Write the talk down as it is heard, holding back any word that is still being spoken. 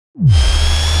In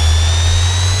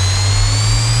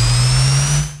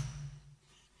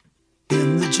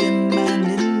the gym and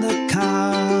in the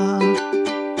car,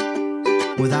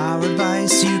 with our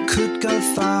advice you could go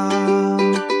far.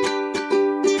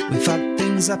 We fuck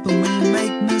things up and we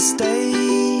make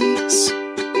mistakes,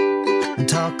 and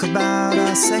talk about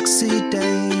our sexy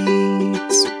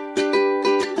dates.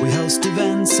 We host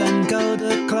events and go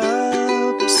to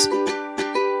clubs,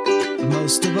 but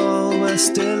most of all we're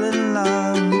still in love.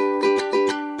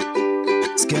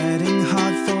 It's getting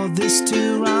hard for this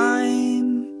to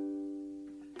rhyme,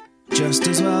 just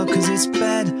as well 'cause it's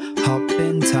bed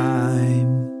hopping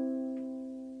time.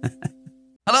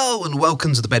 Hello and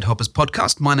welcome to the Bed Hoppers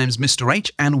podcast. My name's Mr.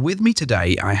 H, and with me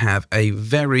today I have a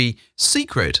very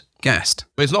secret guest.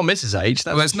 Well, it's not Mrs. H.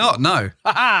 Well, it's not, no.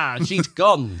 Ha! She's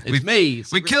gone. It's me.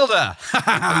 We killed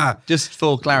her. Just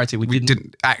for clarity, we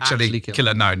didn't actually kill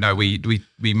her. No, we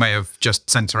may have just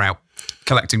sent her out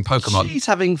collecting Pokemon. She's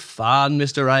having fun,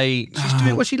 Mr. H. She's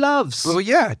doing what she loves. Well,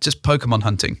 yeah, just Pokemon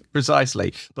hunting.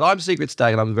 Precisely. But I'm Secret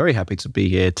Stag, and I'm very happy to be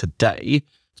here today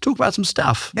to talk about some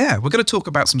stuff. Yeah, we're going to talk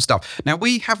about some stuff. Now,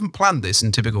 we haven't planned this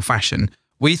in typical fashion.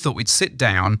 We thought we'd sit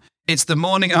down. It's the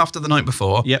morning after the night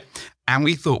before. Yep. And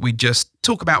we thought we'd just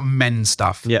talk about men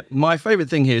stuff. Yeah. My favourite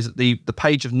thing here is that the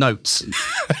page of notes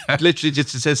literally just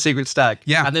says Secret Stag.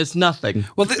 Yeah. And there's nothing.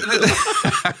 Well,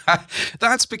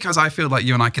 that's because I feel like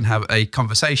you and I can have a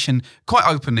conversation quite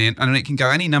openly and it can go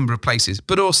any number of places,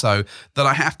 but also that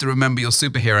I have to remember your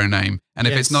superhero name. And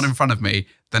if it's not in front of me,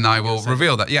 then I will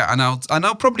reveal that. Yeah, and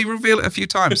I'll probably reveal it a few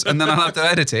times, and then I'll have to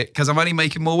edit it because I'm only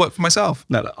making more work for myself.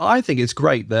 No, I think it's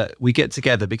great that we get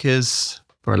together because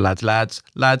for lads,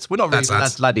 we're not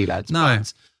really lads. No.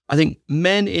 But I think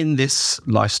men in this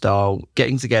lifestyle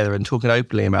getting together and talking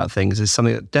openly about things is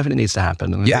something that definitely needs to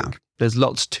happen. And I think there's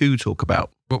lots to talk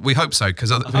about. Well, we hope so,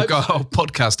 because we've got a whole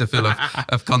podcast to fill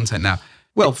of content now.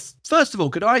 Well, first of all,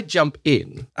 could I jump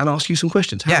in and ask you some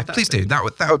questions? Yeah, please do. That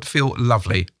would feel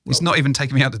lovely. He's not even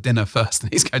taking me out to dinner first.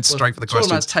 He's going straight for the questions.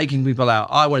 Talking about taking people out,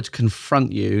 I wanted to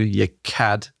confront you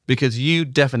cad, because you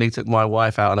definitely took my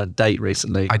wife out on a date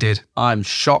recently. I did. I'm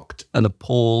shocked and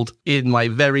appalled in my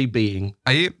very being.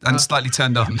 Are you? And slightly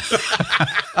turned on.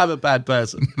 I'm a bad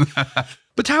person.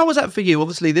 But how was that for you?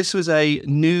 Obviously, this was a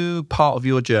new part of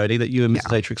your journey that you and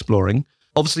Mrs. H are exploring.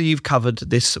 Obviously, you've covered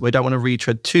this. We don't want to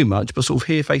retread too much, but sort of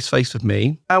here face to face with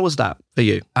me. How was that for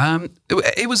you?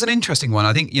 It was an interesting one.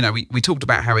 I think, we talked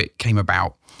about how it came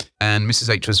about, and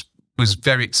Mrs. H was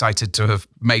very excited to have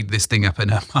made this thing up in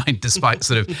her mind, despite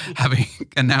sort of having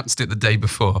announced it the day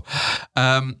before.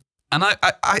 And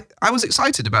I was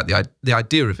excited about the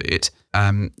idea of it.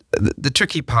 The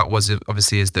tricky part was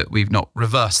obviously is that we've not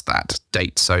reversed that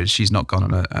date, so she's not gone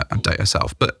on a date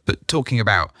herself. But talking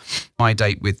about my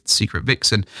date with Secret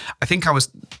Vixen, I think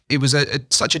it was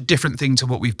such a different thing to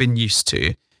what we've been used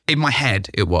to. In my head,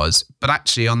 it was, but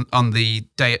actually on the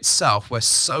day itself, we're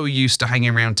so used to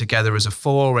hanging around together as a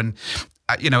four, and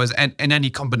as in any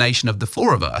combination of the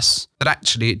four of us, that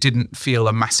actually it didn't feel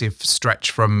a massive stretch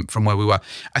from where we were.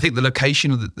 I think the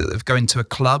location of going to a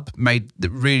club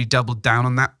really doubled down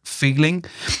on that feeling.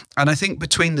 And I think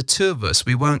between the two of us,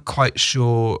 we weren't quite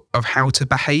sure of how to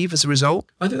behave as a result.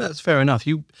 I think that's fair enough.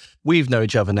 We've known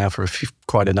each other now for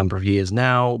quite a number of years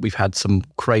now. We've had some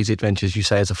crazy adventures, you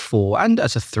say, as a four and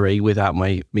as a three without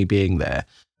me being there.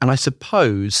 And I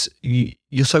suppose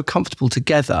you're so comfortable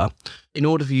together, in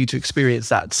order for you to experience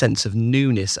that sense of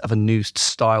newness, of a new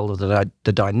style of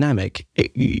the dynamic,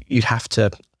 you'd have to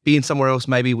be in somewhere else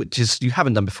maybe, which is you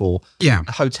haven't done before. Yeah.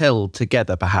 A hotel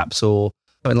together perhaps, or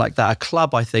something like that. A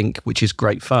club, I think, which is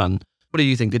great fun. What do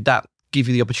you think? Did that give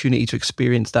you the opportunity to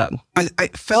experience that I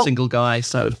felt single guy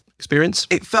sort of experience?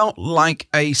 It felt like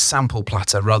a sample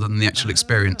platter rather than the actual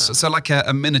experience. So like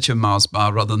a miniature Mars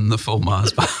bar rather than the full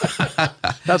Mars bar.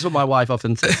 That's what my wife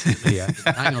often says. Yeah,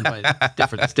 hang on, wait.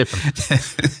 It's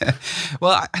different.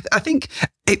 Well, I think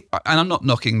it, and I'm not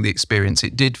knocking the experience.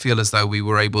 It did feel as though we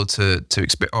were able to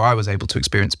experience, or I was able to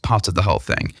experience part of the whole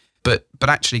thing. But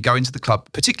actually going to the club,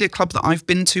 particularly a club that I've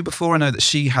been to before, I know that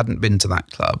she hadn't been to that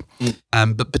club.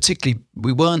 But particularly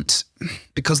we weren't,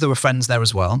 because there were friends there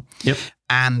as well. Yep.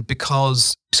 And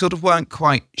because we sort of weren't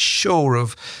quite sure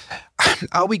of,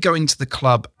 are we going to the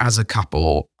club as a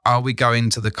couple? Are we going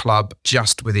to the club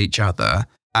just with each other?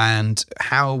 And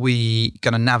how are we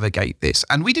going to navigate this?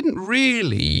 And we didn't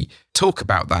really talk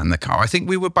about that in the car. I think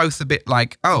we were both a bit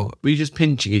like, oh. Were you just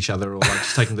pinching each other or like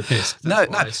just taking the piss? No.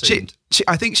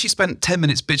 I think she spent 10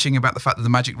 minutes bitching about the fact that the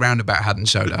magic roundabout hadn't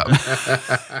showed up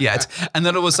yet. And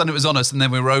then all of a sudden it was on us, and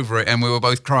then we were over it, and we were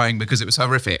both crying because it was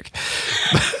horrific.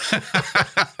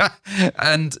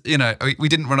 And, we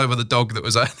didn't run over the dog that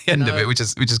was at the end of it, which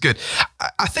is good.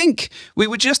 I think we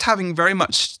were just having very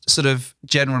much sort of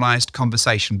generalized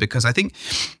conversation, because I think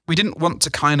we didn't want to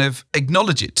kind of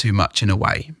acknowledge it too much in a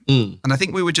way. And I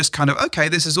think we were just kind of, okay,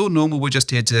 this is all normal. We're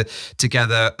just here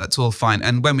together. That's all fine.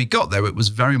 And when we got there, it was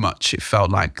very much, it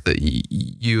felt like that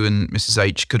you and Mrs.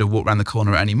 H could have walked around the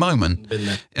corner at any moment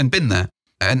and been there.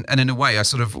 And in a way, I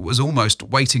sort of was almost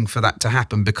waiting for that to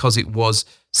happen, because it was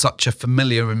such a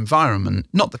familiar environment.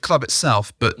 Not the club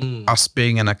itself, but us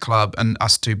being in a club and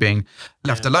us two being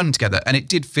left alone together. And it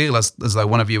did feel as though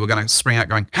one of you were going to spring out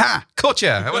going, "Ha, caught you!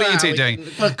 What are you two doing?"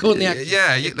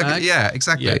 Yeah,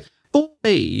 exactly. Yeah. For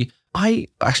me, I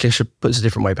should put this a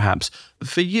different way perhaps.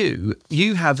 For you,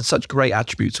 you have such great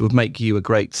attributes that would make you a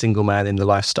great single man in the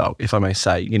lifestyle, if I may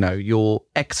say. You're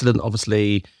excellent,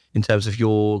 obviously, in terms of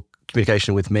your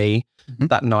communication with me.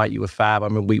 That night you were fab. I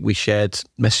mean, we shared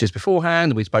messages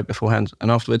beforehand, we spoke beforehand and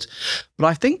afterwards. But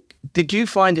I think, did you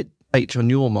find it H on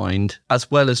your mind, as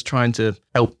well as trying to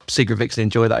help Secret Vixen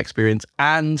enjoy that experience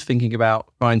and thinking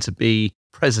about trying to be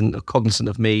present or cognizant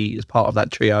of me as part of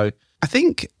that trio? I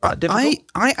think I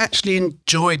actually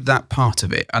enjoyed that part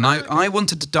of it, and I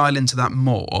wanted to dial into that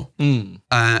more. And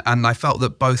I felt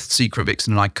that both Secret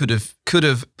Vixen and I could have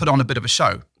put on a bit of a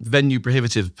show. Venue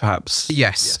prohibitive, perhaps.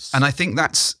 Yes. And I think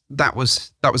that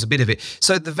was a bit of it.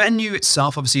 So the venue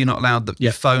itself, obviously, you're not allowed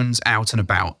your phones out and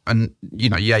about, and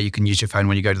you can use your phone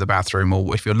when you go to the bathroom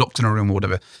or if you're locked in a room or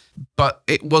whatever. But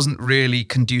it wasn't really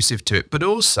conducive to it. But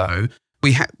also,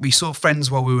 we saw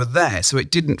friends while we were there, so it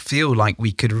didn't feel like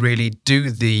we could really do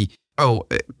the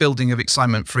building of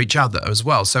excitement for each other as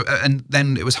well. So, and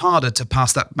then it was harder to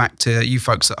pass that back to you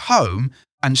folks at home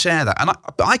and share that. And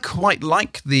I quite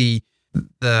like the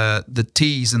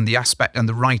tease and the aspect and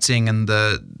the writing and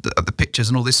the pictures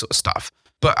and all this sort of stuff.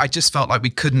 But I just felt like we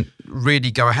couldn't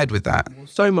really go ahead with that.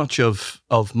 So much of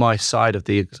my side of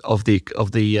the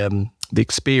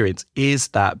experience is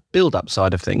that build-up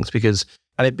side of things, because.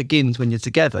 And it begins when you're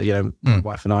together, my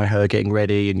wife and I, her getting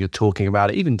ready, and you're talking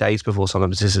about it, even days before.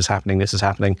 Sometimes this is happening.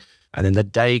 And then the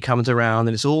day comes around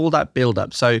and it's all that build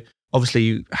up. So obviously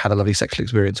you had a lovely sexual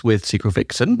experience with Secret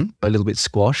Vixen, a little bit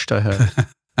squashed, I heard.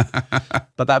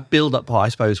 But that build up part, I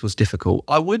suppose, was difficult.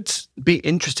 I would be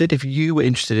interested if you were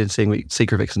interested in seeing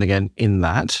Secret Vixen again in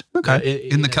that. Okay.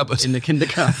 In the cupboard. In the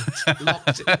cupboard.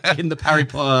 Locked in the Harry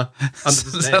Potter under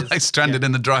the stairs. Like stranded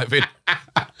in the drive-in.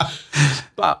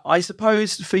 But I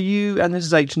suppose for you and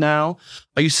Mrs. H now,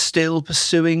 are you still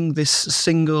pursuing this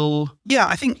single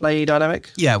play dynamic?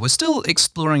 Yeah, we're still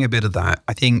exploring a bit of that.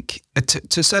 I think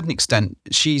to a certain extent,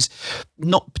 she's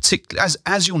not particularly,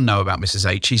 as you'll know about Mrs.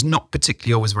 H, she's not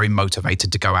particularly always very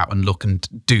motivated to go out and look and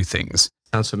do things.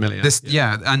 Sounds familiar.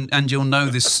 And you'll know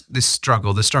this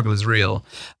struggle. The struggle is real.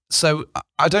 So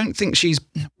I don't think she's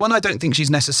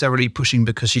necessarily pushing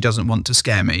because she doesn't want to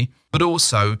scare me, but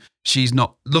also she's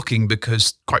not looking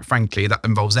because, quite frankly, that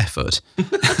involves effort.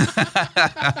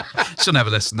 She'll never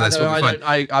listen to this.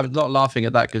 I'm not laughing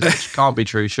at that because it can't be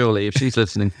true, surely, if she's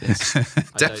listening to this.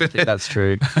 Definitely. I don't think that's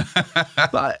true.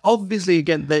 But obviously,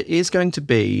 again, there is going to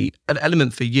be an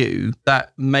element for you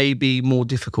that may be more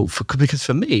difficult because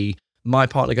for me, my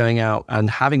partner going out and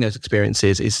having those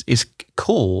experiences is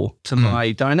core to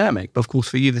my dynamic. But of course,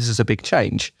 for you, this is a big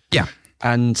change. Yeah.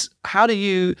 And how do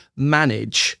you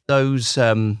manage those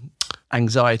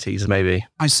anxieties, maybe?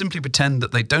 I simply pretend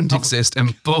that they don't exist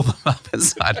and ball them up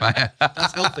inside my head.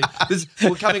 That's healthy.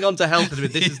 We're coming on to health.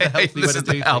 This is the healthy way to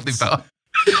do things.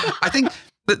 I think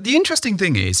that the interesting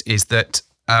thing is that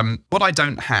what I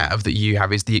don't have that you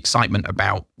have is the excitement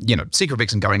about, Secret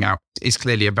Vixen going out is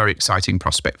clearly a very exciting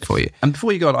prospect for you. And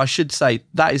before you go on, I should say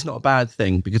that is not a bad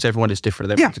thing because everyone is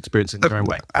different. Everyone's experiencing their own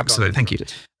way. Absolutely. Thank you.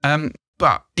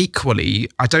 But equally,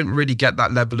 I don't really get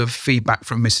that level of feedback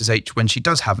from Mrs. H when she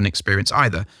does have an experience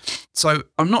either. So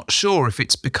I'm not sure if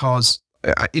it's because,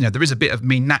 there is a bit of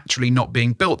me naturally not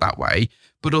being built that way,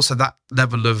 but also that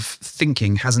level of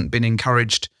thinking hasn't been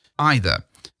encouraged either.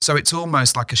 So it's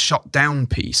almost like a shot down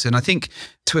piece. And I think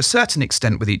to a certain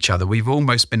extent with each other, we've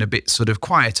almost been a bit sort of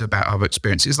quiet about our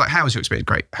experiences. Like, how was your experience?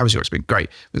 Great. How was your experience? Great.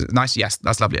 Was it nice? Yes,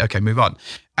 that's lovely. Okay, move on.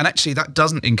 And actually that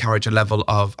doesn't encourage a level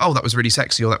of, oh, that was really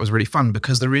sexy or that was really fun,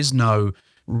 because there is no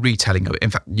retelling of it.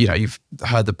 In fact, you've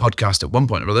heard the podcast at one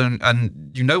point or other,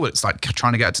 and you know what it's like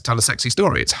trying to get her to tell a sexy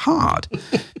story. It's hard.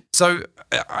 So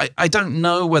I don't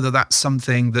know whether that's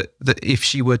something that if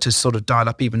she were to sort of dial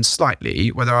up even slightly,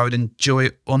 whether I would enjoy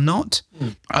it or not.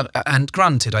 And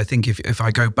granted, I think if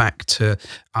I go back to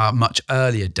much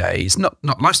earlier days, not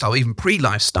lifestyle, even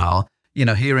pre-lifestyle,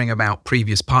 hearing about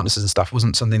previous partners and stuff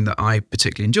wasn't something that I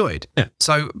particularly enjoyed. Yeah.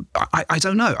 So I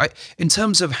don't know. In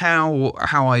terms of how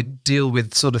I deal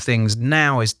with sort of things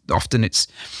now, is often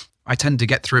I tend to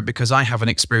get through it because I have an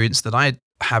experience that I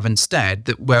have instead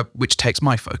which takes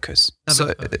my focus.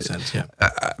 That makes sense, yeah.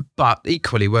 But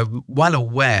equally, we're well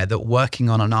aware that working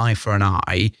on an eye for an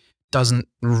eye doesn't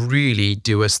really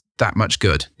do us that much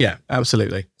good. Yeah,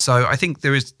 absolutely. So I think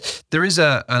there is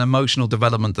an emotional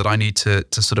development that I need to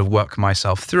sort of work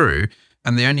myself through.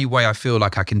 And the only way I feel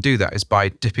like I can do that is by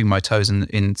dipping my toes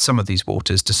in some of these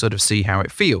waters to sort of see how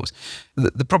it feels.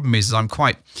 The problem is I'm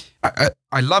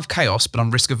I love chaos, but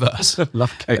I'm risk averse.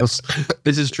 Love chaos.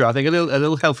 This is true. I think a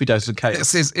little healthy dose of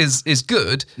chaos is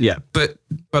good. Yeah. But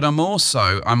I'm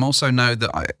also know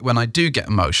that when I do get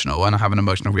emotional and I have an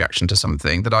emotional reaction to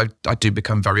something, that I do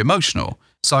become very emotional.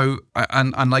 So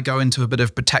and I go into a bit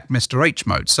of protect Mr. H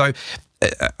mode. So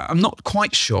I'm not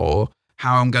quite sure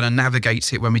how I'm going to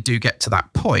navigate it when we do get to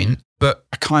that point. But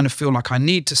I kind of feel like I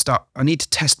need to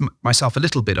test myself a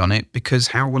little bit on it, because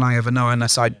how will I ever know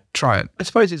unless I try it? I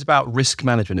suppose it's about risk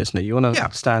management, isn't it? You want to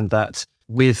understand that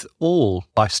with all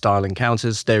lifestyle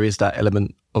encounters, there is that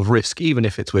element of risk, even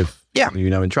if it's with you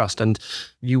know and trust. And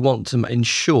you want to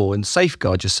ensure and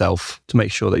safeguard yourself to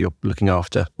make sure that you're looking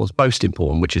after what's most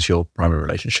important, which is your primary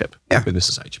relationship with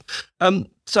Mrs. H.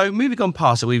 So moving on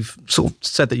past it, we've sort of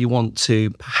said that you want to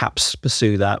perhaps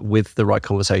pursue that with the right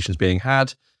conversations being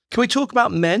had. Can we talk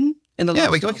about men in the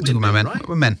lifestyle? We can talk about men. Right?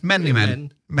 We're men. Manly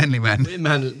men. Manly men.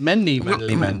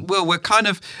 Well, we're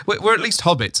at least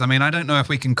hobbits. I mean, I don't know if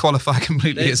we can qualify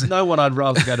completely. There's no one I'd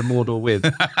rather go to Mordor with,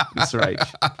 Mr. H.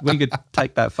 We could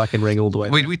take that fucking ring all the way.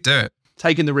 We'd do it.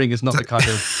 Taking the ring is not the kind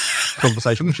of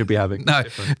conversation we should be having. No,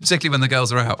 particularly when the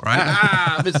girls are out, right?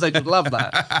 Mrs. H would love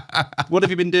that. What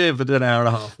have you been doing for an hour and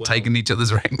a half? Well, taking each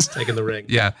other's rings. Taking the ring.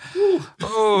 Yeah.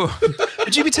 Oh,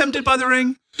 would you be tempted by the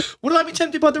ring? Would I be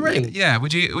tempted by the ring? Yeah.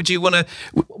 Would you want to?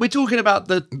 We're talking about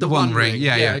the one ring.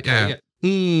 Yeah.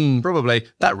 Probably.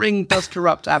 That ring does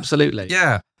corrupt, absolutely.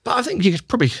 Yeah. But I think you could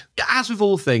probably, as with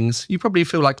all things, you probably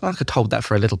feel like, I could hold that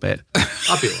for a little bit.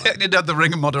 I'll be all right. You'd have the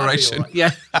ring of moderation. Right.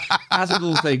 Yeah. As with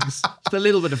all things, just a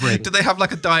little bit of ring. Do they have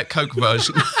like a Diet Coke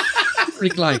version?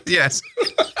 Ring light. Yes.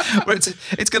 Where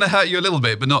it's going to hurt you a little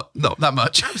bit, but not that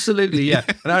much. Absolutely, yeah.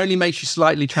 And it only makes you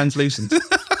slightly translucent,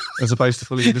 as opposed to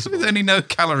fully invisible. With only no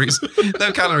calories,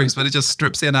 but it just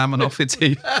strips the enamel off your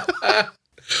teeth.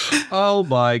 Oh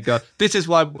my God! This is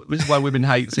why women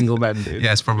hate single men, dude.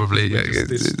 Yes, probably.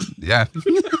 Yeah.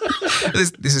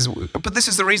 This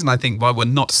is the reason I think why we're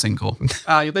not single.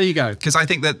 There you go. Because I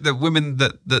think that the women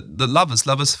that love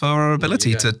us for our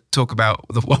ability to talk about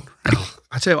the one.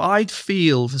 I tell you, I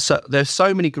feel there's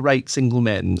so many great single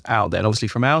men out there, and obviously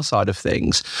from our side of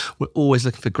things, we're always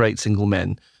looking for great single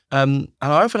men. And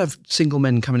I often have single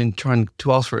men coming in trying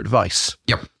to ask for advice.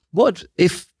 Yep. What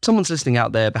if someone's listening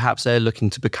out there, perhaps they're looking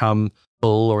to become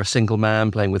full or a single man,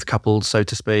 playing with couples, so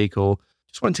to speak, or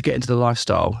just wanting to get into the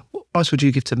lifestyle? What advice would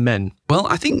you give to men? Well,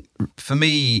 I think for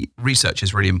me, research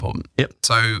is really important. Yep.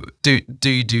 So do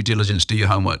your due diligence, do your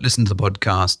homework, listen to the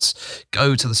podcasts,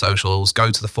 go to the socials,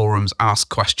 go to the forums, ask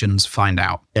questions, find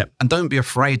out. Yep. And don't be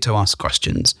afraid to ask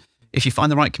questions. If you find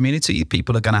the right community,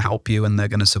 people are going to help you and they're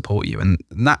going to support you. And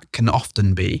that can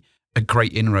often be a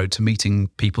great inroad to meeting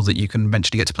people that you can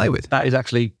eventually get to play with. That is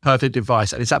actually perfect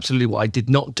advice. And it's absolutely what I did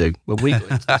not do when we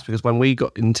got into this, because when we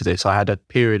got into this, I had a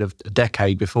period of a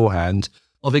decade beforehand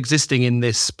of existing in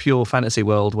this pure fantasy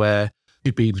world where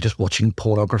you'd be just watching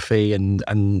pornography and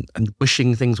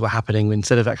wishing things were happening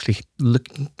instead of actually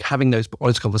having those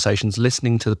honest conversations,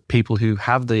 listening to the people who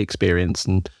have the experience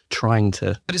and trying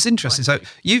to. But it's interesting. So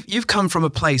you've come from a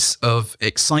place of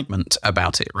excitement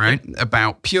about it, right?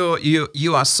 About pure,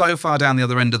 you are so far down the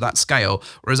other end of that scale,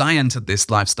 whereas I entered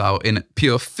this lifestyle in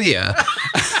pure fear.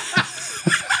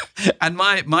 And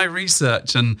my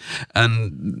research and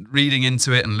reading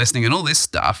into it and listening and all this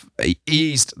stuff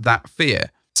eased that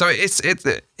fear. So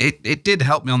it did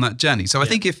help me on that journey. So I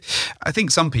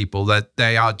think some people that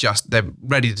they're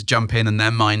ready to jump in and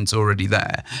their mind's already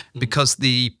there because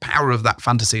the power of that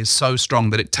fantasy is so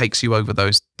strong that it takes you over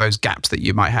those gaps that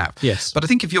you might have. Yes. But I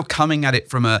think if you're coming at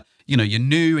it from you're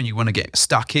new and you want to get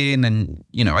stuck in, and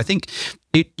I think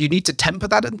you need to temper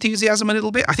that enthusiasm a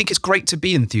little bit. I think it's great to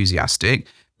be enthusiastic,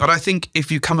 but I think if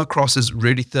you come across as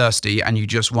really thirsty and you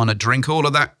just want to drink all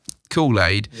of that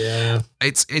Kool-Aid,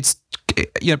 it's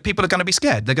people are going to be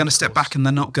scared. They're going to step back and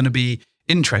they're not going to be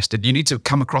interested. You need to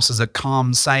come across as a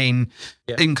calm, sane,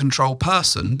 in control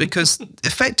person, because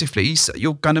effectively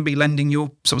you're going to be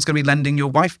someone's going to be lending their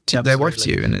wife to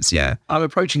you. And it's, I'm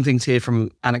approaching things here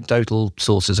from anecdotal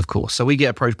sources, of course. So we get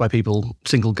approached by people,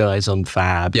 single guys on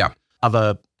Fab,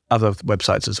 other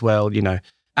websites as well, you know.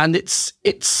 And it's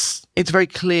very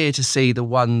clear to see the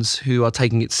ones who are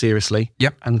taking it seriously,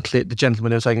 and the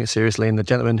gentlemen who are taking it seriously, and the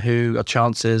gentlemen who are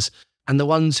chances, and the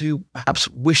ones who perhaps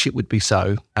wish it would be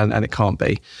so, and it can't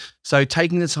be. So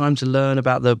taking the time to learn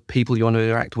about the people you want to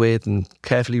interact with, and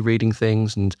carefully reading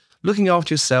things and looking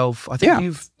after yourself. I think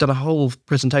you've done a whole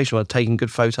presentation about taking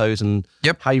good photos and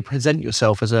how you present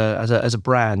yourself as a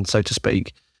brand, so to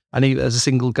speak. And as a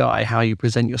single guy, how you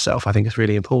present yourself, I think is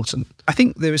really important. I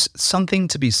think there is something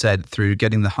to be said through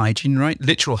getting the hygiene right,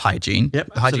 literal hygiene, the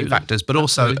hygiene factors, but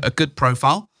also a good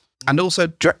profile, and also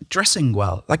dressing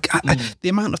well. Like the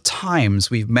amount of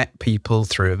times we've met people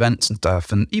through events and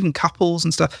stuff, and even couples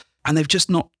and stuff, and they've just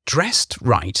not dressed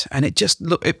right, and it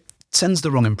sends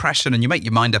the wrong impression, and you make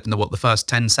your mind up in the first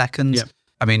 10 seconds. Yep.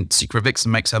 I mean, Secret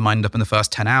Vixen makes her mind up in the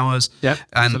first 10 hours. Yeah,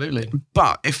 absolutely.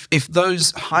 But if those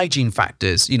hygiene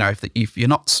factors, you know, if you're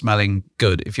not smelling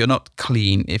good, if you're not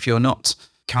clean, if you're not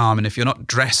calm, and if you're not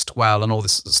dressed well and all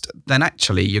this, then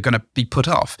actually you're going to be put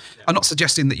off. Yeah. I'm not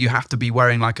suggesting that you have to be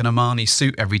wearing like an Armani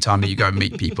suit every time that you go and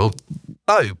meet people.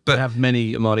 No, but I have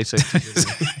many Armani suits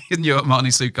in your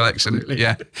Armani suit collection. Absolutely.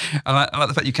 Yeah, I like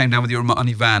the fact you came down with your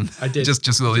Armani van. I did. Just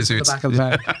with all your suits. The back of the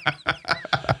van.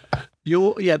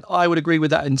 I would agree with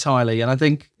that entirely, and I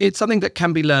think it's something that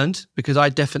can be learned, because I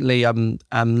definitely am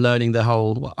learning the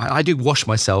whole. I do wash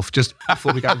myself just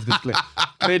before we go into this clip.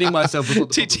 Cleaning myself,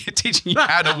 teaching you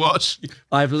how to wash.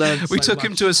 I've learned. We took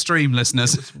him to a stream,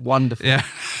 listeners. It's wonderful. Yeah,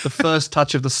 the first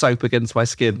touch of the soap against my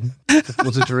skin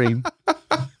was a dream.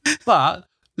 But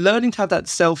learning to have that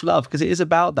self-love, because it is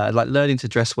about that, like learning to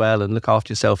dress well and look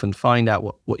after yourself and find out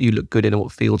what you look good in and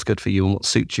what feels good for you and what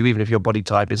suits you, even if your body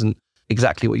type isn't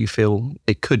exactly what you feel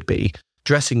it could be.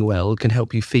 Dressing well can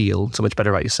help you feel so much better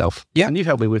about yourself. Yeah. And you've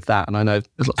helped me with that. And I know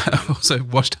there's lots of also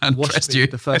washed and dressed you.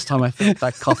 The first time I felt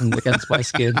that cotton against my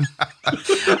skin.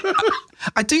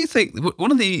 I do think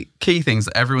one of the key things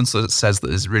that everyone sort of says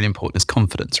that is really important is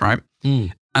confidence, right?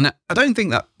 And I don't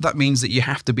think that means that you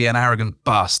have to be an arrogant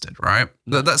bastard, right?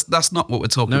 No. That's not what we're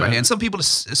talking about here. And some people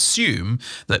assume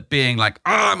that being like,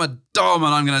 I'm a dom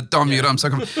and I'm going to dom you. I'm so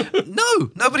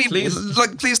no, nobody.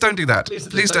 Please don't do that.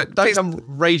 Please don't. Don't come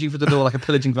raging for the door like a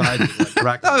pillaging vibe.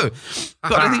 No,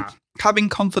 but I think having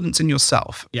confidence in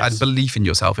yourself and belief in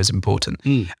yourself is important.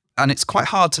 And it's quite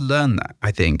hard to learn that,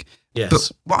 I think. Yes.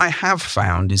 But what I have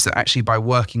found is that actually by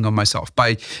working on myself,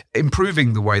 by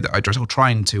improving the way that I dress, or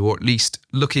trying to, or at least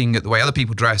looking at the way other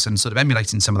people dress and sort of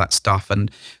emulating some of that stuff and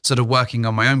sort of working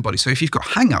on my own body. So if you've got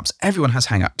hang-ups, everyone has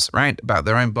hang-ups, right? About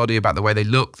their own body, about the way they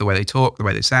look, the way they talk, the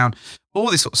way they sound,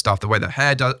 all this sort of stuff, the way their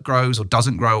hair grows or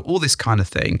doesn't grow, all this kind of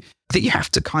thing. I think you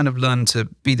have to kind of learn to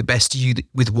be the best you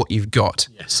with what you've got.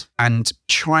 Yes. And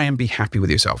try and be happy with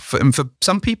yourself. And for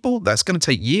some people, that's going to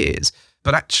take years.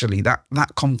 But actually, that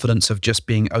confidence of just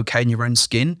being okay in your own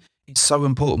skin is so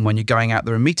important when you're going out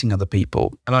there and meeting other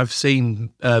people. And I've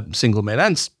seen single men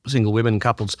and single women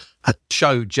couples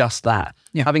show just that.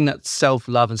 Yeah. Having that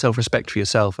self-love and self-respect for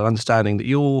yourself, and understanding that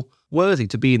you're worthy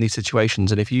to be in these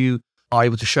situations. And if you are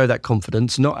able to show that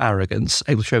confidence, not arrogance,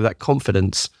 able to show that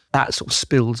confidence, that sort of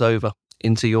spills over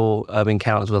into your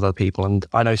encounters with other people. And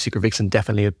I know Secret Vixen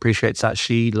definitely appreciates that.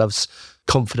 She loves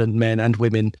confident men and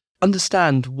women.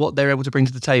 Understand what they're able to bring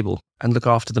to the table and look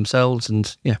after themselves.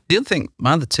 And the other thing,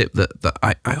 my other tip that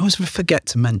I always forget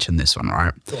to mention this one,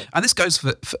 right? And this goes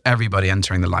for everybody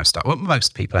entering the lifestyle. Well,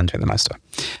 most people entering the lifestyle.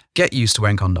 Get used to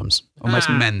wearing condoms. Or most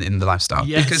men in the lifestyle.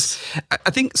 Yes. Because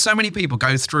I think so many people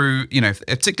go through,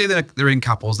 particularly they're in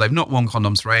couples, they've not worn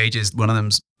condoms for ages. One of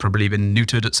them's probably been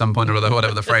neutered at some point or other,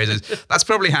 whatever the phrase is. That's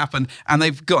probably happened. And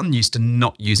they've gotten used to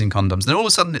not using condoms. Then all of a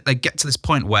sudden they get to this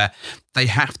point where they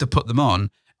have to put them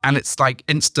on. And it's like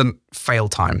instant fail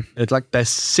time. It's like they're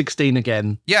 16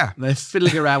 again. Yeah. They're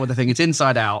fiddling around with the thing. It's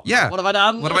inside out. Yeah. What have I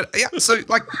done? Yeah. So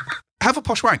like, have a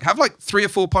posh wank. Have like 3 or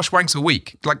 4 posh wanks a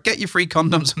week. Like get your free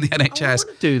condoms from the NHS. I want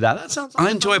to do that. That sounds like I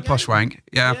enjoy a posh wank.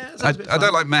 Yeah. I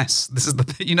don't like mess. This is the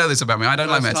thing. You know this about me. I don't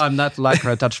like mess. Last time that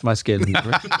lycra touched my skin.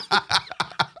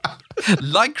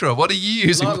 Lycra? What are you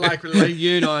using? Not lycra.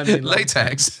 You know what I mean.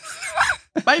 Latex.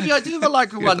 Maybe I do the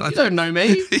lycra one. You don't know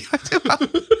me.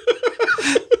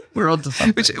 We're on to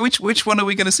something. Which one are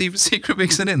we going to see for Secret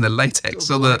Vixen in? The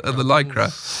latex or the lycra?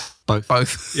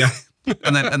 Both. Yeah.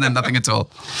 and then nothing at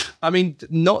all. I mean,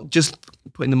 not just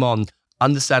putting them on.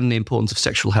 understanding the importance of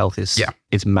sexual health is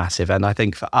massive. And I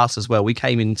think for us as well, we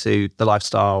came into the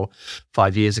lifestyle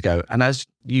 5 years ago. And as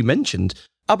you mentioned,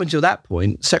 up until that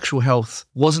point, sexual health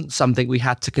wasn't something we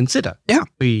had to consider. Yeah.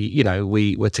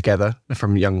 We were together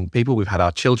from young people. We've had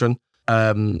our children.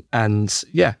 I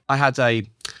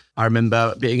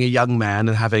remember being a young man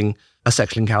and having a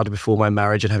sexual encounter before my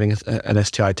marriage and having an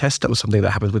STI test. That was something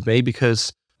that happened with me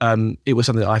because it was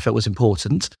something that I felt was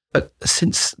important. But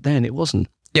since then, it wasn't.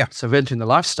 Yeah. So entering the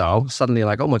lifestyle, suddenly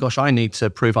like, oh my gosh, I need to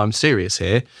prove I'm serious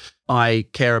here. I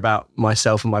care about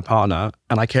myself and my partner,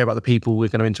 and I care about the people we're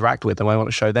going to interact with, and I want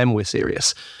to show them we're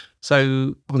serious.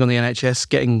 So coming on the NHS,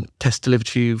 getting tests delivered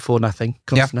to you for nothing,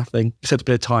 costs nothing, except a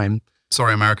bit of time.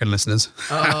 Sorry, American listeners.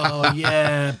 Oh,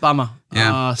 yeah. Bummer.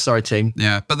 Yeah. Sorry, team.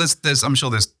 Yeah. But there's I'm sure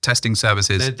there's testing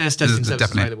services. There's testing services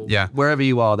definitely available. Yeah. Wherever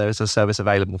you are, there is a service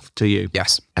available to you.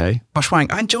 Yes. Okay. Posh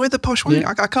wank. I enjoy the posh wank.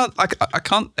 Yeah. I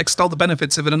can't extol the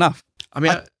benefits of it enough. I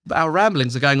mean, our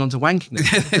ramblings are going on to wanking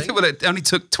now. Well, it only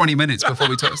took 20 minutes before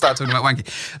we started talking about wanking.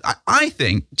 I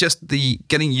think just the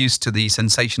getting used to the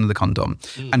sensation of the condom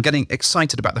and getting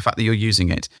excited about the fact that you're using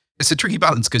it. It's a tricky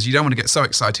balance because you don't want to get so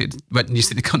excited when you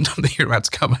see the condom that you're about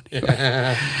to come on.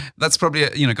 That's probably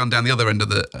gone down the other end of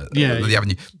the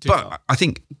avenue. But I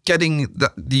think getting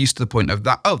used to the point of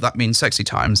that. Oh, that means sexy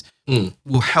times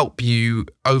will help you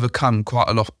overcome quite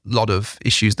a lot of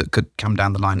issues that could come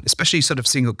down the line, especially sort of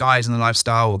single guys in the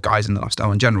lifestyle or guys in the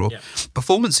lifestyle in general. Yeah.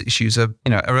 Performance issues are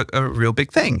a real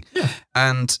big thing,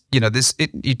 and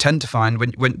you tend to find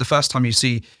when the first time you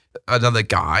see another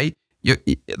guy.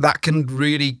 That can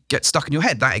really get stuck in your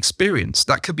head. That experience,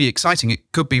 that could be exciting.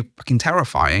 It could be fucking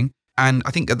terrifying. And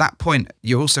I think at that point,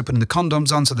 you're also putting the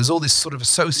condoms on. So there's all this sort of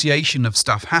association of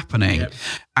stuff happening. Yep.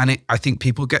 And I think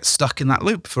people get stuck in that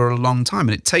loop for a long time.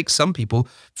 And it takes some people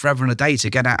forever and a day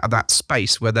to get out of that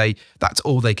space where that's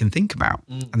all they can think about.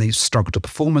 And they struggle to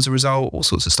perform as a result. All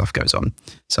sorts of stuff goes on.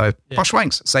 So posh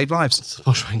wanks, save lives.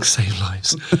 Posh wanks, save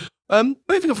lives.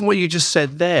 Moving on from what you just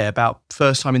said there about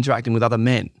first time interacting with other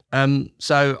men.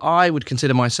 So I would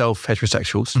consider myself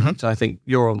heterosexual. So I think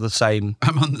you're on the same.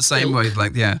 I'm on the same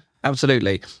wavelength, yeah.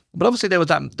 Absolutely. But obviously there was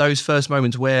those first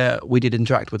moments where we did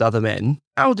interact with other men.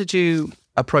 How did you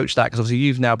approach that? Because obviously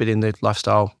you've now been in the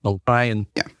lifestyle long way, and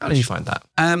how did you find that?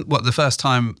 The first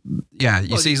time,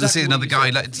 see another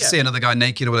guy, see another guy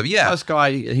naked or whatever. Yeah, first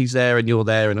guy, he's there and you're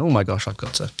there, and oh my gosh, I've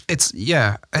got to. It's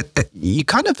you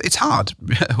kind of it's hard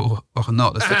or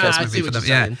not. That's the case maybe for them.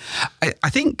 Yeah, I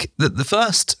think that the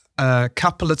first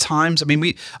couple of times. I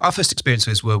mean, our first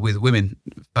experiences were with women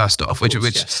first off, which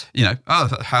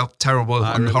how terrible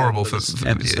and horrible for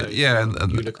episode,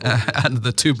 and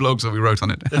the 2 blogs that we wrote on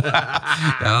it.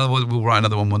 We'll write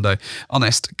another one day.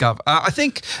 Honest, Gov. I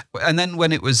think, and then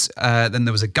when it was, then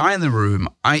there was a guy in the room.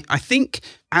 I think,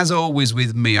 as always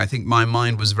with me, I think my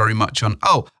mind was very much on,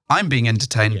 I'm being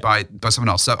entertained by someone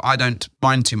else, so I don't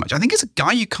mind too much. I think as a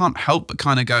guy, you can't help but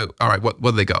kind of go, all right, what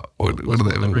do they got? What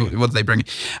do they bring?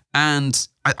 And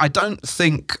I don't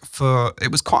think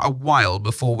it was quite a while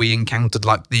before we encountered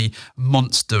like the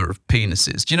monster of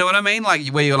penises. Do you know what I mean? Like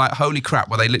where you're like, holy crap,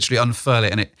 where they literally unfurl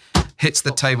it and it hits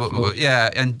the table. Yeah,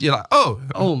 and you're like, all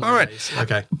right. Days.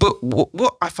 Okay. But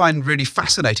what I find really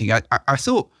fascinating, I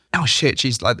thought, oh shit,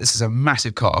 she's like, this is a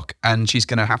massive cock and she's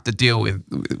going to have to deal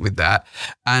with that.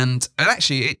 And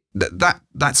actually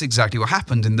that's exactly what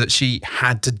happened, in that she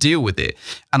had to deal with it.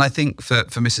 And I think for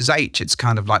Mrs. H, it's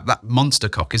kind of like that monster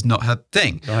cock is not her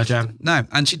thing. No,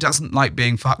 and she doesn't like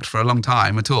being fucked for a long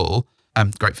time at all.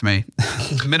 Great for me.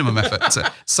 Minimum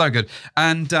effort. So good.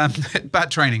 And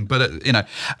bad training, but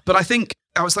but I think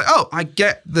I was like, I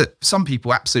get that some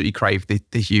people absolutely crave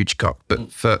the huge cock,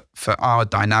 but for our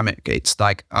dynamic, it's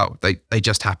like, they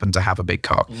just happen to have a big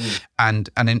cock. And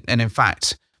in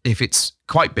fact, if it's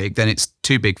quite big, then it's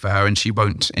too big for her and she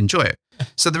won't enjoy it.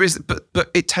 So there is,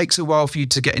 but it takes a while for you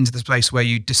to get into this place where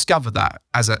you discover that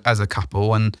as a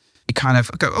couple, and you kind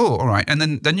of go, all right. And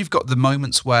then you've got the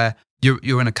moments where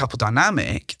you're in a couple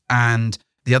dynamic and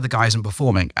the other guy isn't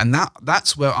performing. And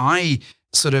that's where I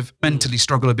sort of mentally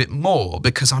struggle a bit more,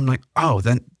 because I'm like,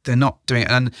 then they're not doing it.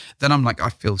 And then I'm like, I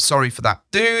feel sorry for that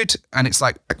dude. And it's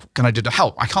like, can I do to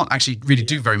help? I can't actually really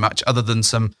do very much other than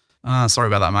some, sorry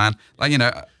about that, man. Like,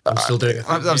 I'm still doing a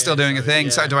thing. I'm still doing a thing.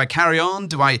 So do I carry on?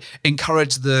 Do I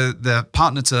encourage the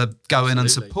partner to go in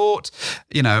and support?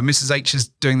 Mrs. H is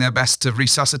doing their best to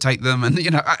resuscitate them. And,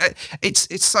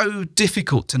 it's so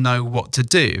difficult to know what to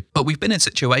do. But we've been in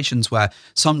situations where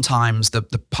sometimes the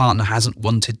partner hasn't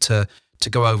wanted to to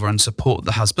go over and support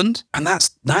the husband. And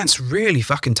that's really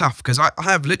fucking tough, because I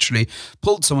have literally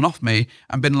pulled someone off me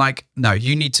and been like, no,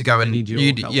 you need to go and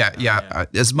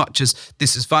as much as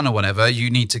this is fun or whatever, you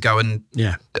need to go and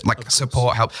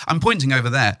support, help. I'm pointing over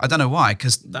there. I don't know why,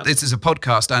 because this is a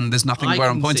podcast and there's nothing where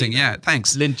I'm pointing. Yeah,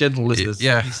 thanks. Gentle listeners.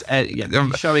 Yeah. He's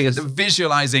showing us.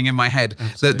 Visualizing in my head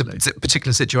the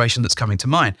particular situation that's coming to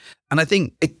mind. And I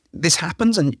think this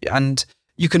happens, and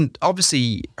you can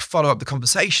obviously follow up the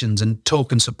conversations and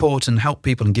talk and support and help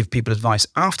people and give people advice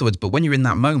afterwards. But when you're in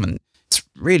that moment, it's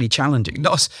really challenging.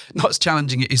 Not as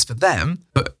challenging it is for them,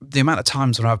 but the amount of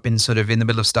times where I've been sort of in the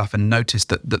middle of stuff and noticed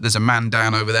that there's a man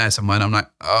down over there somewhere, and I'm like,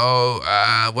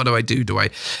 what do I do?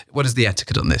 What is the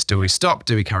etiquette on this? Do we stop?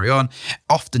 Do we carry on?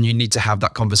 Often you need to have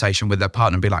that conversation with their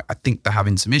partner and be like, I think they're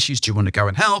having some issues. Do you want to go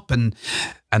and help? And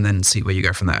then see where you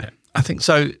go from there. I think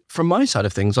so. From my side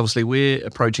of things, obviously, we're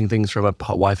approaching things from a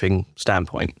hot-wifing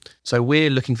standpoint. So we're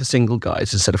looking for single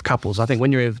guys instead of couples. I think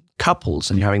when you're with couples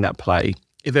and you're having that play,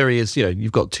 if there is,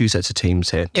 you've got two sets of teams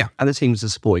here. Yeah. And the teams are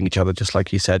supporting each other, just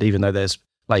like you said, even though there's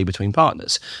play between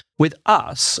partners. With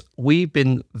us, we've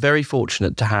been very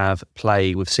fortunate to have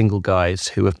play with single guys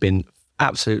who have been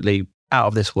absolutely out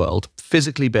of this world,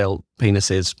 physically built,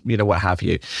 penises, what have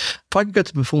you. If I could go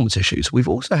to performance issues, we've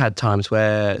also had times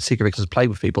where secret victims play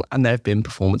with people and there have been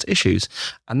performance issues.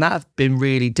 And that have been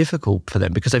really difficult for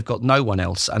them because they've got no one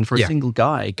else. And for a single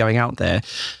guy going out there,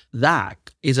 that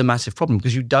is a massive problem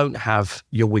because you don't have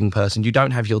your wing person, you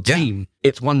don't have your team.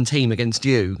 It's one team against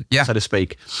you, so to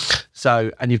speak.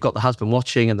 So, and you've got the husband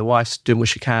watching and the wife's doing what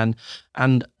she can.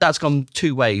 And that's gone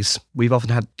two ways. We've often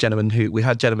had gentlemen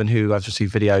who I've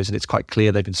received videos and it's quite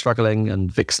clear they've been struggling,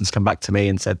 and vixens come back to me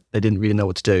and said they didn't really know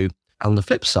what to do. And on the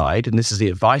flip side, and this is the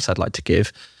advice I'd like to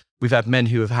give, we've had men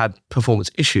who have had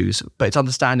performance issues, but it's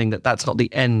understanding that that's not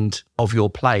the end of your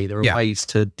play. There are ways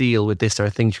to deal with this. There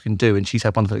are things you can do. And she's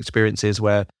had wonderful experiences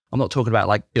where I'm not talking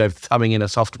about thumbing in a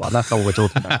soft one. That's not what we're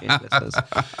talking about here, listeners.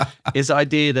 It's the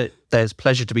idea that there's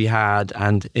pleasure to be had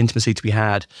and intimacy to be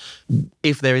had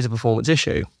if there is a performance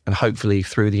issue. And hopefully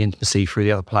through the intimacy, through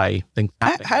the other play.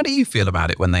 How do you feel about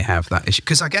it when they have that issue?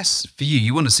 Because I guess for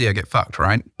you want to see her get fucked,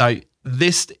 right?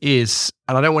 This is,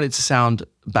 and I don't want it to sound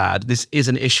bad, this is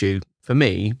an issue for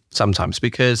me sometimes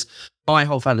because my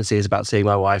whole fantasy is about seeing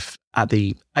my wife at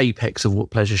the apex of what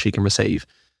pleasure she can receive.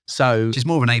 So she's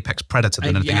more of an apex predator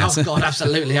than anything else. Oh God,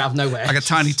 absolutely, out of nowhere. Like a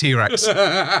tiny T-Rex.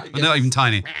 Not even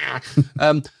tiny.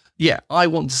 I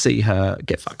want to see her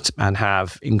get fucked and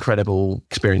have incredible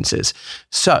experiences.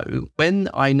 So when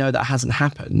I know that hasn't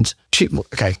happened,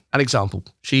 an example.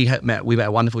 We met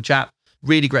a wonderful chap,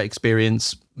 really great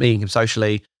experience, meeting him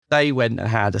socially. They went and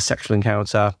had a sexual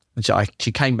encounter.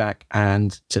 She came back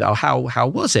and said, "Oh, how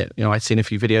was it?" I'd seen a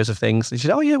few videos of things. And she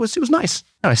said, "Oh yeah, it was nice."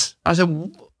 I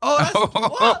said,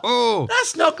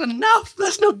 that's not good enough.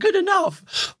 That's not good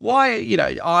enough. Why?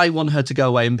 I want her to go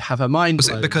away and have her mind. Was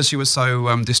it because she was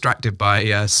so distracted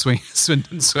by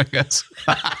Swindon Swingers?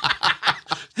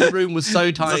 The room was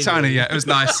so tiny. So tiny, yeah. It was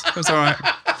nice. It was all right.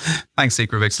 Thanks,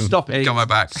 Secret Vixen. Stop it. Got my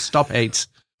back. Stop it.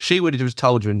 She would have just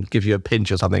told you and give you a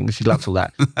pinch or something. She loves all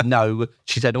that. No,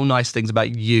 she said all nice things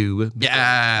about you.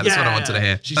 Yeah, that's what I wanted to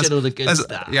hear. She said all the good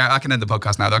stuff. Yeah, I can end the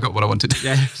podcast now. I got what I wanted.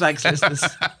 Yeah, thanks, listeners.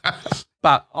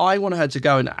 But I want her to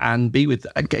go and be with,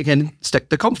 again,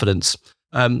 the confidence.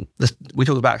 We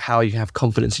talk about how you have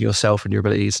confidence in yourself and your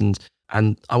abilities.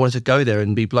 And I wanted to go there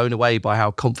and be blown away by how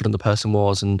confident the person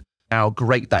was and how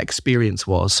great that experience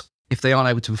was. If they aren't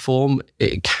able to perform,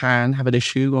 it can have an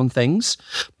issue on things.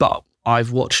 But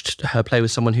I've watched her play with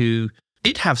someone who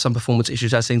did have some performance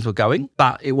issues as things were going,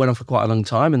 but it went on for quite a long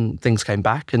time and things came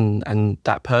back and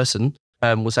that person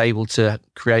was able to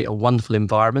create a wonderful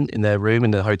environment in their room in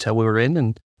the hotel we were in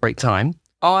and great time.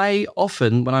 I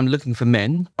often, when I'm looking for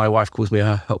men, my wife calls me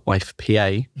her hot wife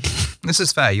PA. This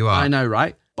is fair, you are. I know,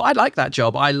 right? But I like that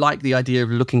job. I like the idea of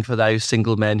looking for those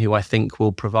single men who I think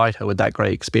will provide her with that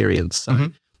great experience. So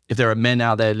if there are men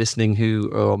out there listening who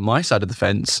are on my side of the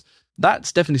fence,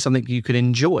 that's definitely something you can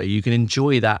enjoy. You can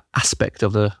enjoy that aspect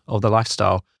of the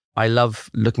lifestyle. I love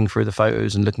looking through the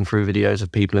photos and looking through videos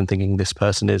of people and thinking this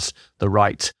person is the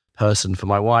right person for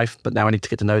my wife, but now I need to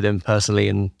get to know them personally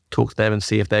and talk to them and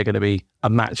see if they're going to be a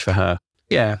match for her.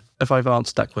 Yeah, if I've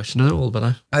answered that question at all, but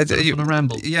I want to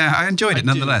ramble. Yeah, I enjoyed it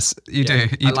nonetheless. You do.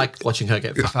 I like watching her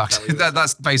get fucked.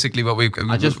 That's basically what we've...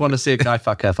 I just want to see a guy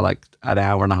fuck her for like an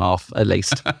hour and a half at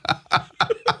least.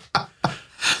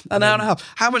 An hour and a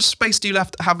half. How much space do you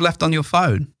have left on your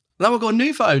phone? No, I've got a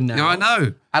new phone now. Yeah, I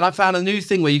know. And I found a new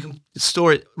thing where you can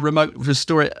store it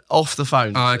off the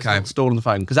phone. Oh, okay. So it's not stored on the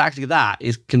phone. Because actually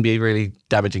can be really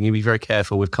damaging. You be very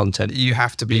careful with content. You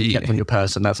have to be... kept on your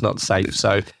person. That's not safe.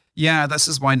 So Yeah, this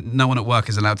is why no one at work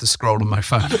is allowed to scroll on my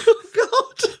phone.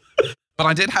 But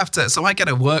I did have to, so I get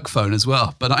a work phone as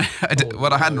well. But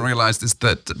what I hadn't realised is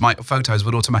that my photos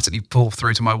would automatically pull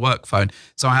through to my work phone.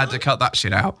 So I had to cut that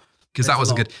shit out. Because that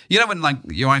wasn't good. You know when like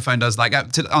your iPhone does like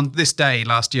on this day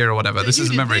last year or whatever, this is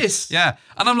a memory. Yeah.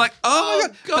 And I'm like, oh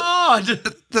my God.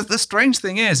 The strange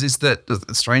thing is that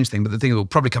the strange thing, but the thing that will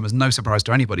probably come as no surprise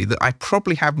to anybody, that I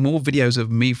probably have more videos of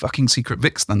me fucking Secret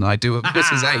Vix than I do of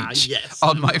Mrs. H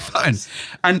on my phone.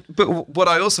 But what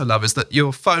I also love is that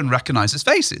your phone recognizes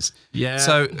faces. Yeah.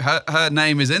 So her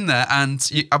name is in there and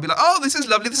I'll be like, oh, this is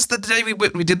lovely. This is the day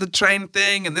we did the train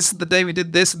thing and this is the day we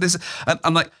did this and this. And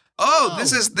I'm like, oh,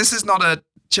 this is not a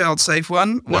child-safe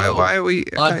one. Why are we?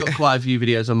 Okay. I've got quite a few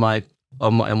videos on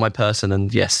my person,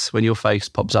 and yes, when your face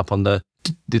pops up on the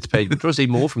this page, would you see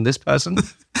more from this person?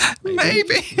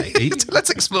 Maybe. Let's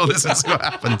explore this and see what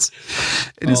happens.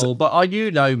 But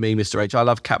you know me, Mr. H. I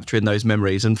love capturing those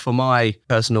memories, and for my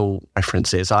personal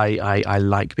preferences, I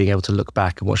like being able to look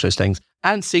back and watch those things.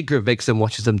 And Secret Vixen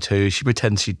watches them too. She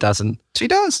pretends she doesn't. She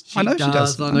does. I know she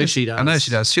does. I know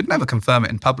she does. She'd never confirm it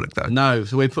in public though. No,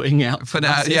 so we're putting out.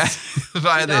 Yeah,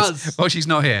 via this. Well, she's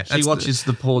not here. She watches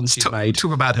the porn she made.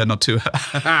 Talk about her, not to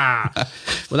her.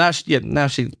 Well, now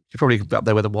she's probably up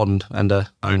there with a wand and a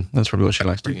phone. That's probably what she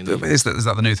likes doing. Is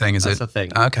that the new thing? That's the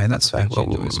thing. Okay, that's fair.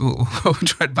 We'll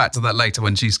tread back to that later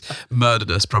when she's murdered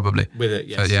us, probably. With it,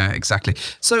 yes. But yeah, exactly.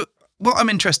 So, what I'm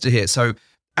interested here. So,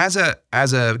 as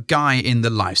a guy in the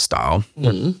lifestyle,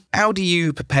 how do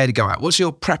you prepare to go out? What's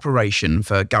your preparation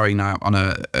for going out on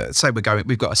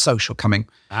we've got a social coming.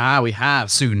 We have.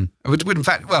 Soon. In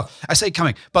fact, well, I say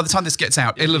coming. By the time this gets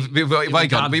out, it'll be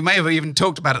gone. We may have even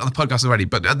talked about it on the podcast already,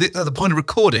 but at the point of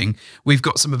recording, we've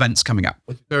got some events coming up.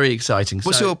 Very exciting.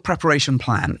 What's your preparation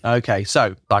plan? Okay,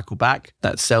 so cycle back.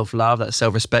 That's self-love, that's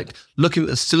self-respect.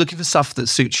 Still looking for stuff that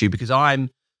suits you, because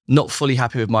I'm not fully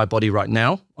happy with my body right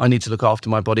now. I need to look after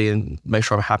my body and make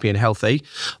sure I'm happy and healthy.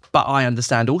 But I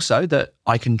understand also that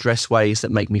I can dress ways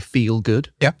that make me feel good,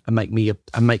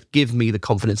 and give me the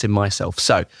confidence in myself.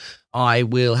 So I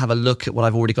will have a look at what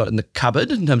I've already got in the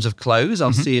cupboard in terms of clothes.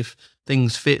 I'll see if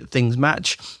things fit, things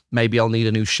match. Maybe I'll need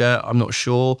a new shirt. I'm not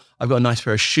sure. I've got a nice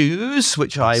pair of shoes,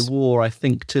 which I wore, I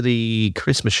think, to the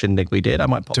Christmas shindig we did. I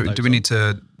might pop those Do we need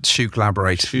to shoe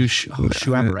collaborate?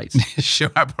 Shoe-aborate.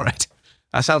 Shoe-aborate.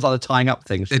 That sounds like the tying up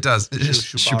thing. It does.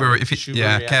 Careful if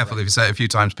you say it a few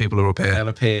times, people will appear. They'll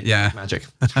appear. Yeah. Magic.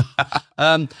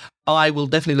 I will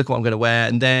definitely look at what I'm going to wear,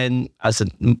 and then as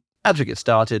we get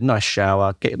started, nice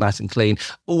shower, get it nice and clean.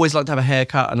 Always like to have a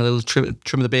haircut and a little trim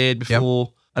of the beard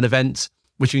before an event,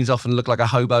 which means often look like a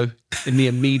hobo in the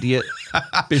immediate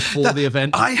before the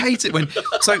event. I hate it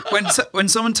when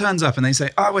someone turns up and they say,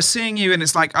 "Oh, we're seeing you," and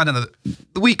it's like, I don't know,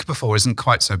 the week before isn't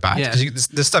quite so bad because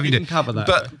the stuff you do. Can cover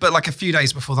that, but like a few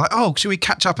days before, like, "Oh, should we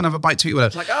catch up and have a bite to eat?"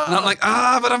 Whatever. And I'm like,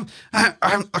 but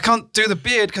I can't do the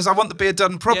beard because I want the beard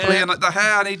done properly, and like the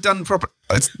hair I need done properly.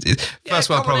 First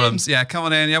world problems. Yeah, come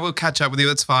on in. Yeah, we'll catch up with you.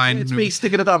 That's fine. It's me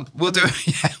sticking a dump. We'll do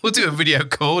a video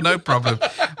call. No problem.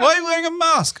 Why are you wearing a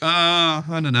mask? I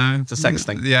don't know. It's a sex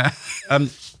thing. Yeah.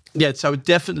 So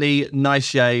definitely nice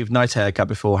shave, nice haircut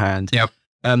beforehand. Yep.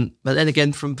 But then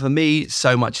again, for me,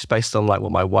 so much is based on like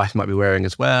what my wife might be wearing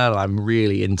as well. I'm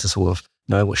really into sort of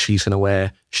knowing what she's going to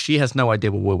wear. She has no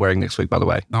idea what we're wearing next week, by the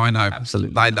way. No, I know.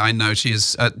 Absolutely. I know she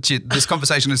is. This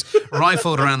conversation has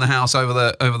rifled around the house over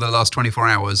the last 24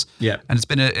 hours. Yeah. And it's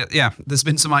been there's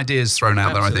been some ideas thrown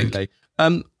out there, I think.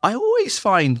 I always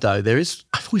find though I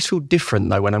always feel different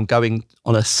though when I'm going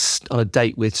on a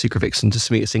date with Secret Vixen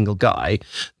to meet a single guy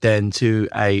than to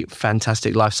a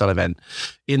fantastic lifestyle event.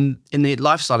 In the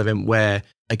lifestyle event where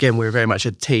again we're very much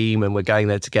a team and we're going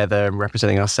there together and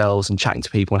representing ourselves and chatting to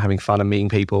people and having fun and meeting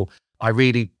people, I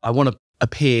want to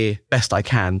appear best I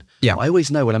can. Yeah. I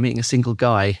always know when I'm meeting a single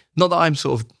guy, not that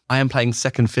I am playing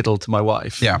second fiddle to my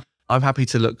wife. Yeah. I'm happy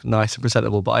to look nice and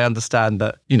presentable, but I understand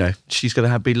that, she's going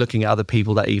to be looking at other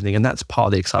people that evening, and that's part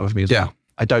of the excitement for me as well.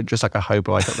 I don't dress like a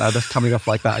hobo. I don't know that's coming off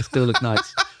like that. I still look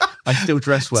nice. I still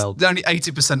dress well. It's only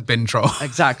 80% bin troll.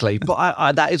 Exactly. But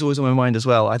I that is always on my mind as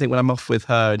well. I think when I'm off with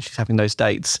her and she's having those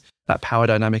dates, that power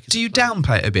dynamic. Do you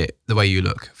downplay it a bit, the way you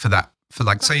look for that?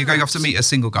 So you're going off to meet a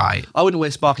single guy. I wouldn't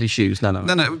wear sparkly shoes. No.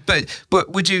 But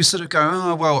would you sort of go,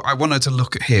 oh well, I want her to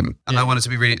look at him, and I want her to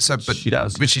be really but she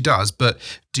does. But she does. But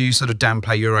do you sort of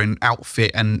downplay your own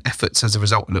outfit and efforts as a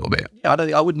result a little bit? Yeah,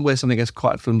 I wouldn't wear something as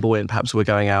quite flamboyant. Perhaps we're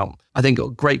going out. I think a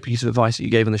great piece of advice that you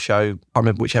gave in the show, I can't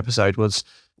remember which episode, was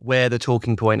wear the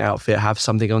talking point outfit, have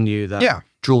something on you that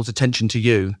draws attention to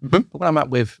you. Mm-hmm. But when I'm out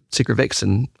with Secret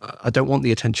Vixen, I don't want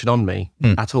the attention on me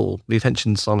at all. The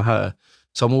attention's on her.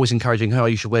 So I'm always encouraging her,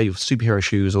 you should wear your superhero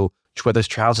shoes or Just wear those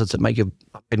trousers that make you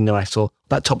really nice, or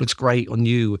that top looks great on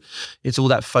you. It's all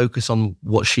that focus on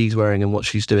what she's wearing and what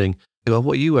she's doing. You go,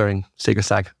 what are you wearing, Secret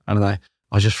Stag? I don't know.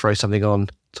 I'll just throw something on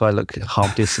so I look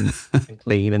half decent and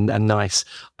clean and nice.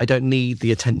 I don't need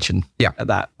the attention at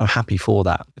that. I'm happy for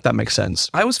that, if that makes sense.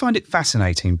 I always find it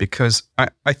fascinating because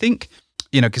I think,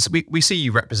 because we see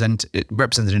you represented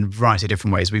in a variety of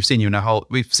different ways. We've seen you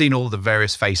we've seen all the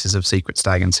various faces of Secret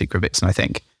Stag and Secret Vixen, I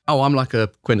think. Oh, I'm like a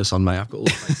quintesson, mate. I've got all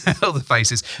the faces. All the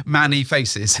faces. Manny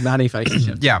faces. Manny faces,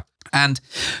 Yeah. And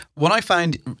what I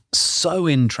find so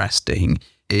interesting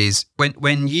is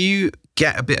when you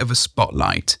get a bit of a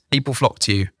spotlight, people flock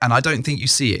to you, and I don't think you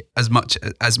see it as much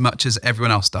as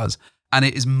everyone else does. And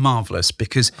it is marvelous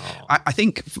because I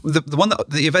think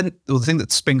the thing that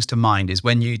springs to mind is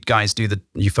when you folks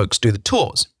do the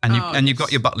tours and you've got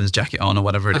your butler's jacket on or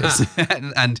whatever it is,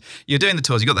 and you're doing the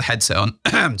tours. You've got the headset on.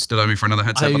 Still owe me for another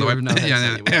headset, by the way.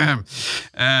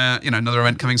 Another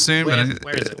event coming soon. Where is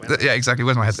it? Yeah, exactly.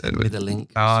 Where's my headset? With the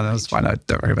link. Oh, that's fine. No,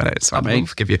 don't worry about it. It's fine. I'll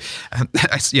forgive you.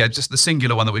 Just the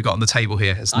singular one that we've got on the table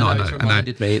here. It's not. It's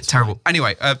reminded me. It's terrible. fine.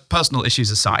 Anyway, personal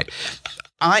issues aside,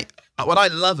 what I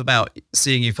love about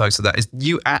seeing you folks like that is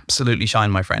you absolutely shine,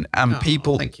 my friend, and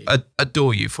people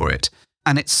adore you for it.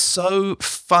 And it's so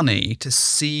funny to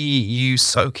see you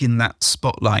soak in that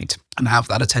spotlight and have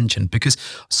that attention, because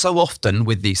so often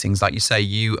with these things, like you say,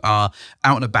 you are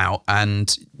out and about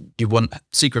and you want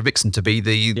Secret Vixen to be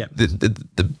the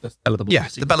belle of the ball. Yeah,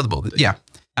 the belle of the ball. Yeah.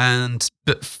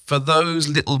 But for those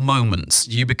little moments,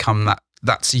 you become that.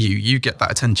 That's you. You get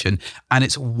that attention, and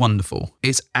it's wonderful.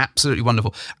 It's absolutely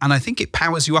wonderful. And I think it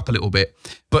powers you up a little bit,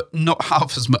 but not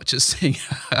half as much as seeing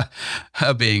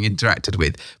her being interacted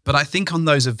with. But I think on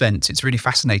those events, it's really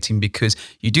fascinating because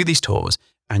you do these tours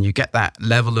and you get that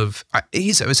level of,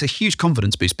 it's a huge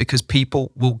confidence boost because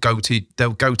people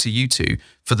they'll go to you two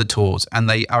for the tours and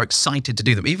they are excited to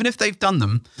do them. Even if they've done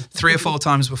them 3 or 4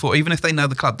 times before, even if they know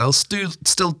the club, they'll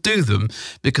still do them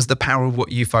because the power of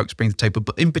what you folks bring to the table,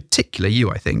 but in particular you,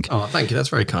 I think. Oh, thank you. That's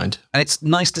very kind. And it's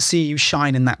nice to see you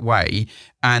shine in that way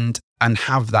and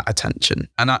have that attention.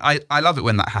 And I love it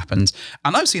when that happens.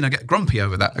 And I've seen her get grumpy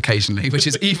over that occasionally, which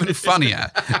is even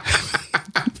funnier.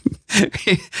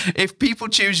 If people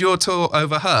choose your tour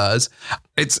over hers,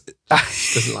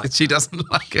 she doesn't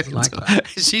like it.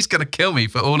 She's going to kill me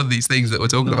for all of these things that we're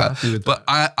talking about. But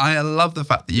I love the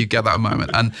fact that you get that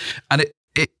moment, and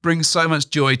it brings so much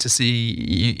joy to see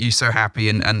you so happy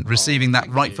and receiving that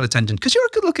rightful attention, because you're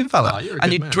a good-looking fella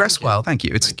and you dress well. Thank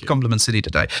you. It's Compliment City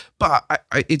today, but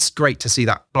it's great to see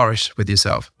that flourish with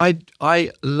yourself.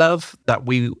 I love that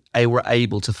we were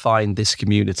able to find this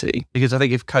community, because I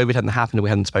think if COVID hadn't happened and we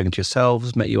hadn't spoken to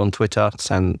yourselves, met you on Twitter,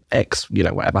 and X,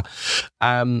 whatever,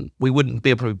 we wouldn't be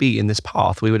able to be in this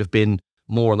path. We would have been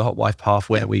more on the Hot Wife path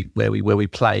where we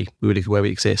play, where we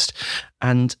exist.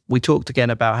 And we talked again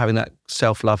about having that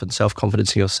self-love and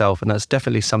self-confidence in yourself. And that's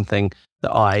definitely something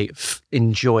that I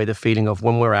enjoy, the feeling of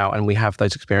when we're out and we have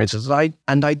those experiences.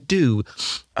 And I do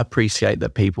appreciate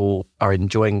that people are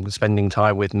enjoying spending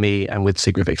time with me and with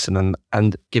Secret Vixen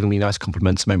and giving me nice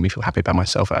compliments, make me feel happy about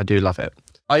myself. I do love it.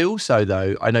 I also,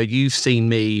 though, I know you've seen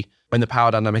me when the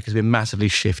power dynamic has been massively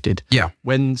shifted. Yeah.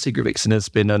 When Secret Vixen has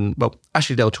been,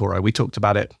 Ashley Del Toro, we talked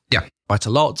about it quite a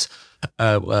lot.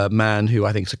 A man who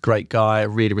I think is a great guy, I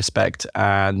really respect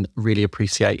and really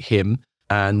appreciate him.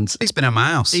 And he's been in my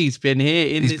house. He's been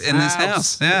here in this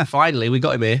house. Yeah. Finally, we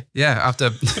got him here. Yeah,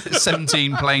 after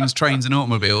 17 planes, trains and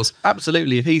automobiles.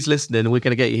 Absolutely. If he's listening, we're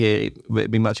going to get you here. It'll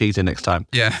be much easier next time.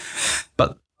 Yeah.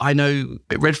 But I know a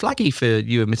bit red flaggy for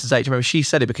you and Mrs. H. I remember she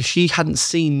said it because she hadn't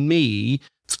seen me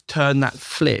turn that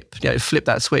flip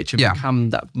that switch and become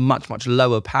that much, much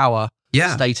lower power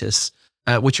status.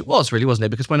 Which it was really, wasn't it?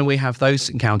 Because when we have those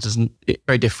encounters, it's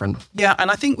very different. Yeah,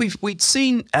 and I think we'd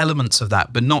seen elements of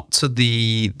that, but not to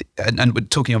and we're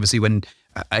talking obviously when,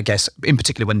 I guess, in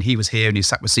particular when he was here and you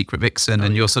sat with Secret Vixen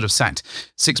and you're sort of sat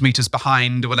 6 meters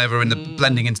behind or whatever and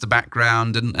blending into the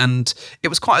background and it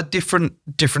was quite a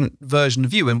different version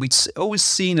of you, and we'd always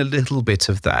seen a little bit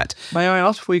of that. May I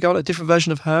ask before you go on, a different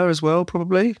version of her as well,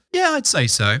 probably? Yeah, I'd say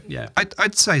so. Yeah.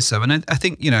 I'd say so. And I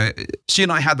think, she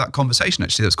and I had that conversation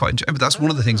actually that was quite interesting. But that's one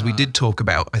of the things we did talk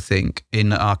about, I think,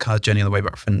 in our card journey on the way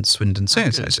back from Swindon. So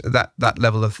that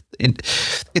level of,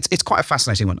 it's quite a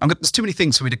fascinating one. There's too many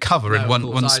things for me to cover in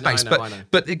one space. I know.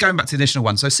 But going back to the initial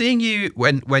one, so seeing you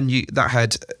when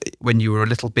you were a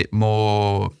little bit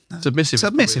more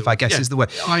submissive, I guess is the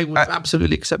word. I would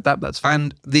absolutely accept that. That's fine.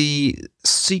 And the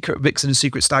Secret Vixen and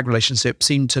Secret Stag relationship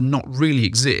seemed to not really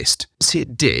exist. See,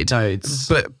 it did. No,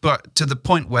 but to the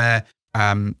point where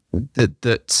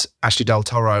that Ashley Del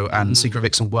Toro and Secret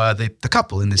Vixen were the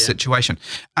couple in this situation.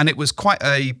 And it was quite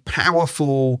a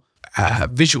powerful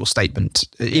visual statement,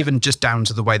 even just down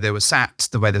to the way they were sat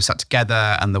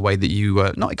together, and the way that you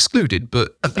were not excluded,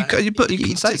 but you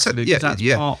can say excluded, that's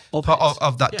part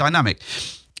of that dynamic.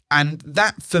 And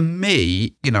that, for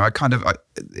me,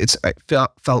 it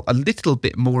felt a little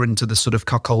bit more into the sort of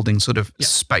cuckolding sort of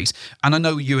space. And I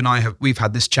know you and we've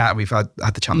had this chat, we've had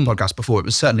the chat on the podcast before. It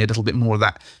was certainly a little bit more of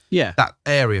that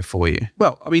area for you.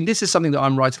 Well, I mean, this is something that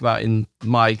I'm writing about in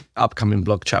my upcoming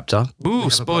blog chapter. Ooh,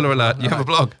 spoiler alert! You have a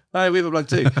blog. Oh, we have a blog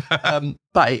too.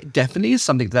 But it definitely is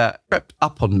something that crept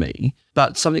up on me.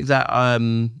 But something that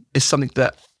is something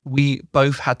that we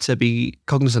both had to be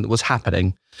cognizant that was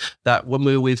happening. That when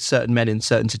we were with certain men in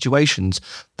certain situations,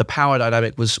 the power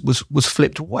dynamic was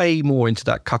flipped way more into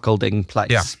that cuckolding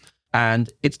place. Yeah. And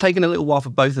it's taken a little while for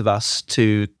both of us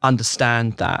to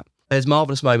understand that. There's a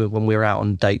marvellous moment when we were out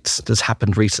on dates that's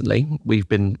happened recently. We've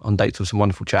been on dates with some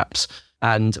wonderful chaps.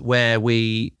 And where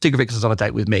Secret Vixen's on a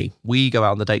date with me, we go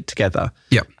out on the date together.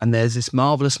 Yeah. And there's this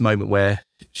marvellous moment where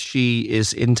she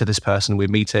is into this person we're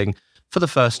meeting for the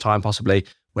first time possibly,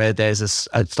 where there's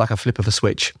it's like a flip of a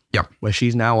switch. Yeah. Where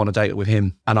she's now on a date with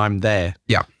him and I'm there.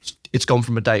 Yeah. It's gone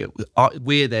from a date,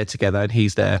 we're there together and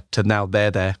he's there, to now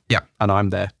they're there. Yeah. And I'm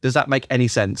there. Does that make any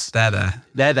sense? They're there.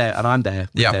 They're there and I'm there.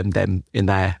 Yeah. Them in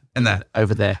there. In there.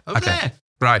 Over there. Over there.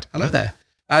 Right. Hello there.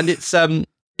 And it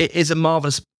is a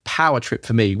marvellous power trip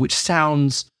for me, which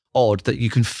sounds odd that you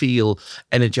can feel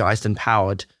energized and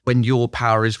powered when your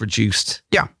power is reduced.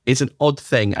 Yeah. It's an odd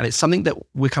thing, and it's something that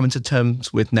we're coming to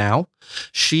terms with now.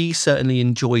 She certainly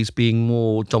enjoys being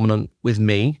more dominant with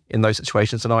me in those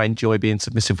situations, and I enjoy being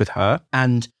submissive with her.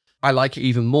 And I like it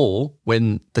even more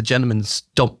when the gentleman's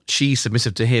she's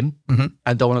submissive to him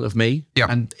and dominant of me. Yeah.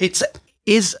 And it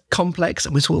is complex,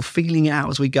 and we're sort of feeling it out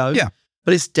as we go. Yeah.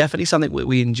 But it's definitely something that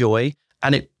we enjoy,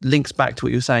 and it links back to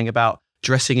what you were saying about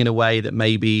dressing in a way that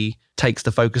maybe takes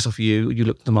the focus off you. You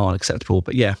look the more acceptable.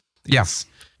 But yeah.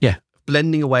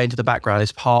 Blending away into the background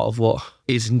is part of what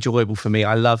is enjoyable for me.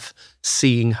 I love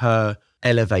seeing her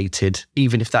elevated,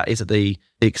 even if that is at the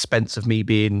expense of me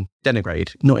being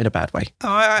denigrated, not in a bad way. Oh,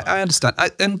 I understand.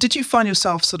 And did you find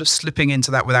yourself sort of slipping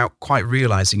into that without quite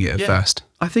realising it at first?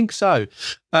 I think so.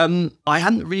 I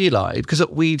hadn't realised, because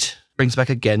brings back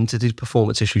again to the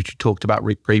performance issues you talked about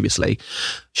previously.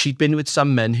 She'd been with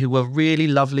some men who were really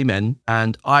lovely men,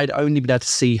 and I'd only been able to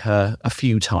see her a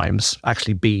few times,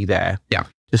 actually be there. Yeah.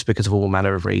 Just because of all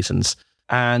manner of reasons.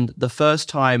 And the first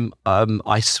time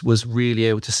I was really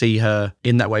able to see her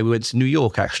in that way, we went to New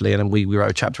York actually, and we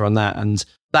wrote a chapter on that. And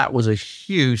that was a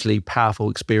hugely powerful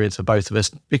experience for both of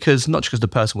us, because not just because the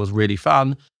person was really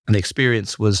fun and the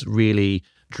experience was really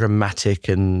dramatic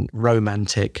and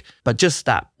romantic, but just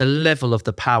that the level of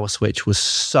the power switch was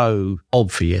so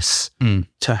obvious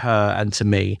to her and to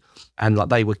me. And like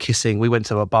they were kissing, we went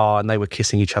to a bar and they were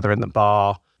kissing each other in the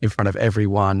bar in front of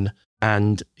everyone.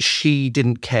 And she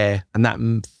didn't care. And that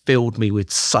filled me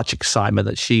with such excitement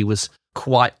that she was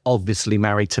quite obviously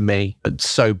married to me, but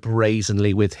so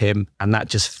brazenly with him. And that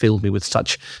just filled me with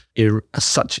such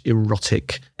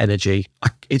erotic energy.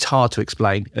 It's hard to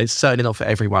explain. It's certainly not for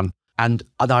everyone. And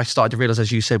I started to realize,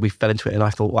 as you said, we fell into it. And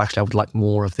I thought, well, actually, I would like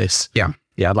more of this. Yeah.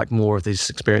 Yeah, I'd like more of these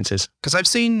experiences. Because I've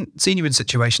seen you in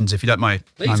situations, if you don't mind,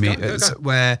 Go.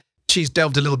 where she's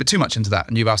delved a little bit too much into that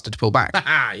and you've asked her to pull back.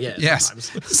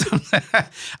 Yes.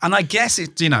 And I guess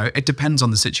it depends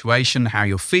on the situation, how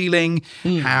you're feeling,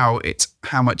 how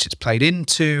much it's played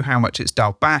into, how much it's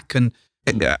dialed back.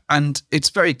 And it's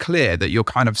very clear that you're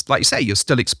kind of, like you say, you're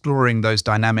still exploring those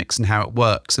dynamics and how it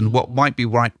works, and what might be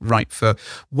right for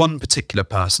one particular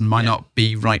person might not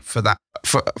be right for that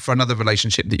for another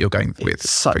relationship that you're going with. It's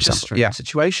such a strange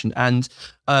situation. And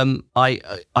I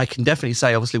can definitely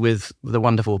say, obviously, with the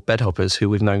wonderful bedhoppers who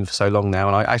we've known for so long now,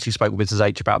 and I actually spoke with Mrs.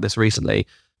 H about this recently,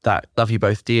 that love you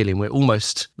both dearly, and we're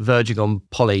almost verging on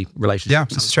poly relationships. Yeah,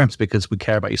 that's true. Because we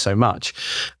care about you so much.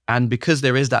 And because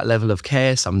there is that level of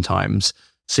care sometimes,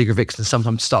 Secret Vixen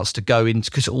sometimes starts to go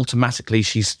into, because automatically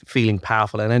she's feeling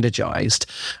powerful and energized.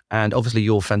 And obviously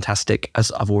you're fantastic,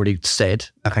 as I've already said,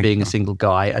 being a single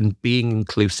guy and being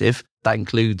inclusive. That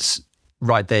includes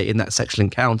right there in that sexual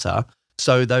encounter.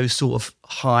 So those sort of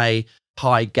high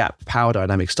high gap power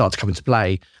dynamics start to come into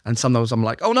play. And sometimes I'm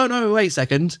like, oh, no, wait a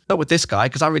second. Not with this guy,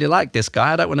 because I really like this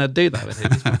guy. I don't want to do that with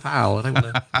him. He's my pal. I don't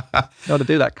want to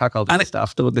do that cuckolding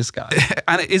stuff with this guy.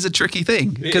 And it is a tricky thing,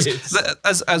 because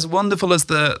as wonderful as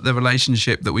the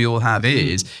relationship that we all have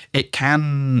is, it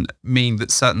can mean that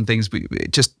certain things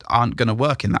just aren't going to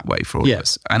work in that way for all of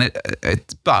us. And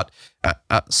but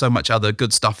so much other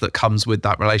good stuff that comes with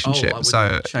that relationship.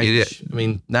 I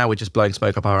mean, now we're just blowing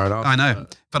smoke up our own arse. I know,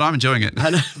 but I'm enjoying it.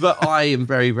 But I am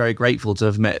very, very grateful to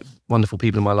have met wonderful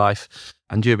people in my life.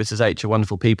 And you, Mrs. H, are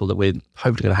wonderful people that we're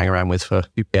hopefully going to hang around with for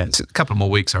a couple more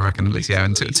weeks, I reckon, at least. Yeah,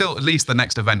 until at least the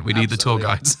next event, we need the tour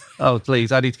guides. Oh,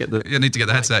 please! I need to get the. You need to get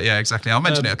the headset. Yeah, exactly. I'll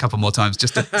mention it a couple more times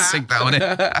just to sink that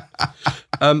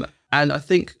one in. And I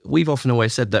think we've often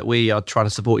always said that we are trying to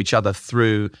support each other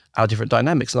through our different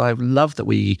dynamics. And I love that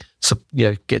we,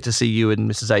 get to see you and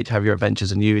Mrs. H have your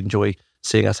adventures, and you enjoy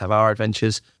seeing us have our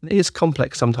adventures. And it is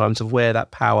complex sometimes of where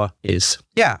that power is.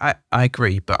 Yeah, I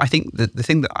agree. But I think the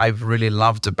thing that I've really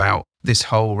loved about this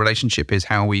whole relationship is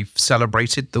how we've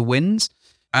celebrated the wins.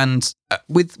 And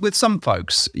with some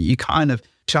folks, you kind of,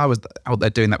 I was out there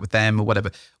doing that with them or whatever.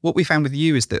 What we found with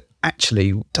you is that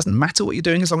actually it doesn't matter what you're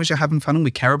doing as long as you're having fun, and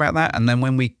we care about that. And then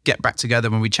when we get back together,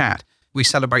 when we chat, we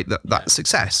celebrate that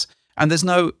success. And there's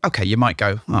no, okay, you might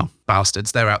go, oh,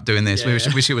 bastards, they're out doing this. We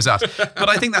wish it was us. But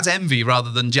I think that's envy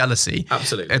rather than jealousy.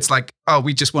 Absolutely. It's like, oh,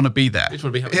 we just want to be there. We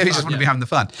just want to be having the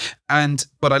fun. And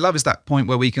what I love is that point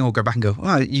where we can all go back and go,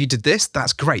 oh, you did this?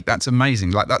 That's great. That's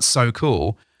amazing. Like, that's so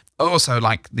cool. Also,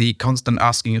 like the constant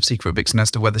asking of Secret Vixen as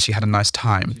to whether she had a nice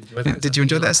time. Did you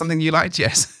enjoy that? Something you liked?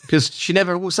 Yes. Because she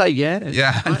never will say, yeah.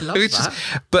 Yeah. I love that.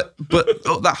 But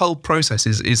that whole process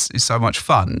is so much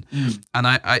fun. And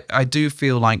I do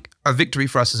feel like a victory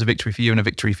for us is a victory for you, and a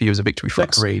victory for you is a victory for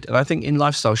us. Agreed. And I think in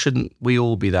lifestyle, shouldn't we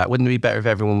all be that? Wouldn't it be better if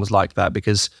everyone was like that?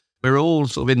 Because we're all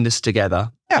sort of in this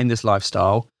together, in this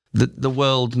lifestyle. The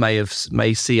world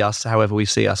may see us however we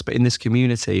see us, but in this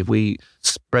community, if we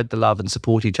spread the love and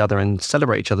support each other and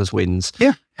celebrate each other's wins,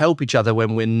 help each other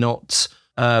when we're not,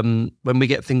 when we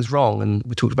get things wrong. And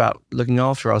we talked about looking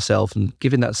after ourselves and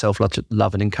giving that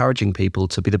self-love and encouraging people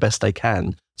to be the best they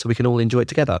can, so we can all enjoy it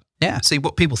together. Yeah. See,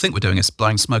 what people think we're doing is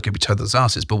blowing smoke up each other's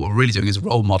asses, but what we're really doing is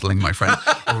role modelling, my friend.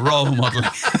 Role modelling.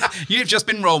 You've just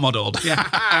been role modelled.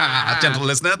 Yeah. Gentle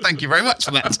listener, thank you very much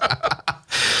for that.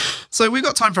 So we've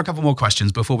got time for a couple more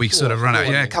questions before we sort of run out.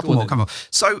 Yeah, a couple more.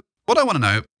 So what I want to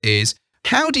know is,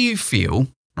 how do you feel,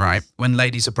 right, when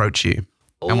ladies approach you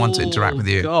and want to interact with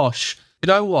you? Gosh. You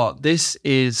know what? This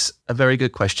is a very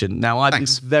good question. Now, I've been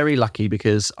very lucky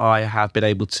because I have been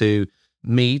able to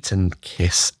meet and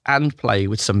kiss and play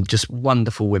with some just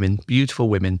wonderful women, beautiful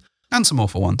women. And some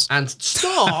awful ones. And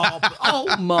stop!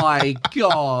 Oh my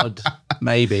God.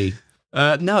 Maybe.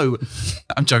 No.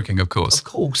 I'm joking, of course. Of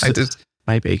course.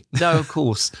 Maybe. No, of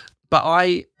course.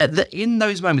 But in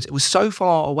those moments, it was so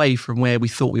far away from where we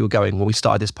thought we were going when we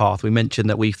started this path. We mentioned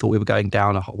that we thought we were going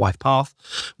down a hot wife path,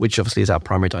 which obviously is our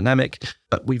primary dynamic.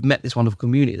 But we've met this wonderful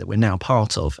community that we're now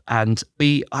part of. And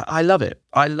I love it.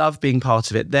 I love being part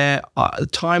of it. There are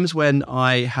times when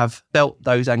I have felt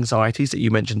those anxieties that you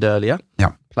mentioned earlier.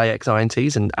 Yeah. Play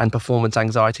anxieties and performance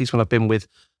anxieties when I've been with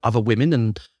other women,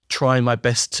 and trying my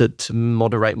best to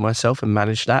moderate myself and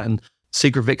manage that. And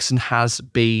Secret Vixen has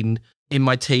been in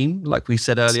my team, like we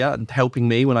said earlier, and helping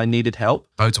me when I needed help.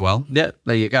 Bodes well. Yeah,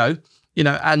 there you go.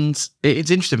 And it's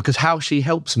interesting because how she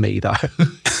helps me, though,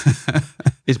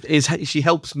 is she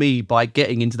helps me by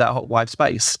getting into that hot wife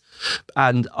space.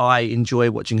 And I enjoy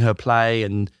watching her play,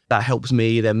 and that helps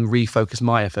me then refocus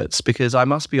my efforts, because I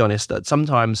must be honest that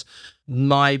sometimes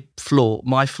my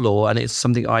flaw, and it's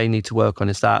something I need to work on,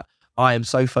 is that I am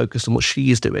so focused on what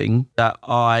she is doing that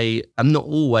I am not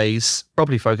always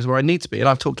properly focused where I need to be. And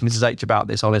I've talked to Mrs. H about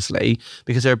this, honestly,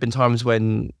 because there have been times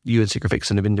when you and Secret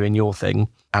Vixen have been doing your thing.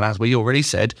 And as we already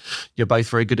said, you're both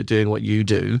very good at doing what you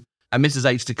do. And Mrs.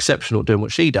 H is exceptional at doing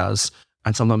what she does.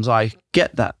 And sometimes I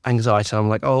get that anxiety. I'm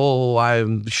like, oh, I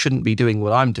shouldn't be doing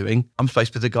what I'm doing. I'm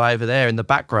supposed to be the guy over there in the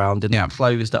background in the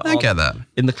clothes that I get that.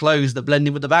 In the clothes that blend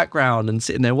in with the background and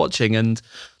sitting there watching. And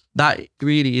that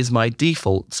really is my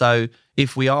default. So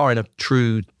if we are in a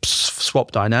true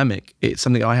swap dynamic, it's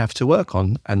something I have to work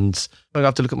on, and I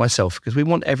have to look at myself, because we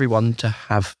want everyone to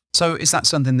have. So is that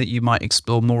something that you might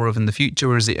explore more of in the future,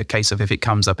 or is it a case of if it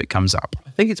comes up, it comes up?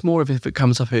 I think it's more of if it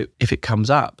comes up, if it comes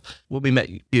up. When we met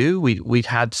you, we'd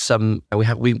had some,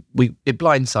 it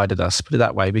blindsided us, put it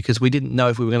that way, because we didn't know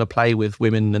if we were going to play with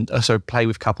women and play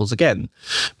with couples again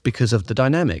because of the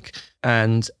dynamic.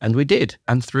 And we did.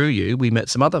 And through you, we met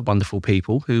some other wonderful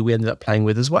people who we ended up playing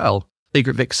with as well.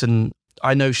 Secret Vixen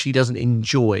I know she doesn't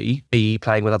enjoy me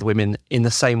playing with other women in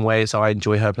the same way as I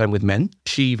enjoy her playing with men.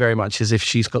 She very much is if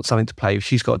she's got something to play, if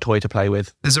she's got a toy to play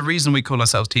with. There's a reason we call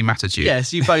ourselves Team Attitude.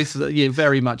 Yes, you're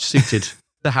very much suited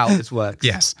to how this works.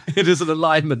 Yes. It is an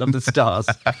alignment of the stars.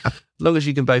 As long as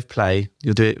you can both play,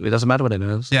 you'll do it. It doesn't matter what it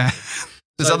is. Yeah.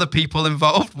 There's other people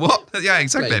involved. What? Yeah,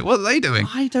 exactly. What are they doing?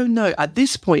 I don't know. At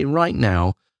this point right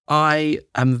now, I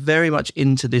am very much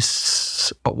into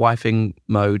this wifing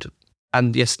mode.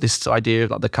 And yes, this idea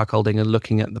of like the cuckolding and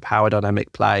looking at the power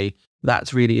dynamic play,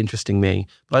 that's really interesting me.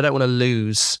 But I don't want to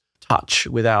lose touch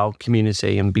with our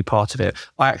community and be part of it.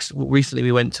 Recently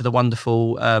we went to the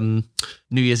wonderful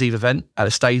New Year's Eve event at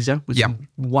Astasia with some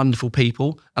wonderful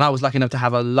people. And I was lucky enough to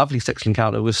have a lovely sexual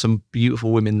encounter with some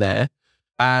beautiful women there.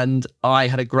 And I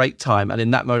had a great time. And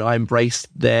in that moment, I embraced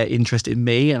their interest in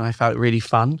me and I found it really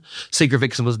fun. Secret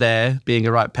Vixen was there, being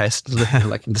a right pest,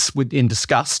 like in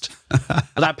disgust.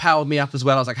 And that powered me up as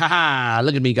well. I was like, ha,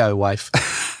 look at me go, wife.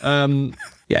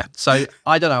 Yeah, so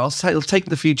I don't know. I'll take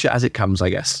the future as it comes, I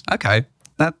guess. Okay,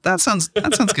 that sounds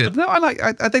good. No,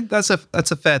 I think that's a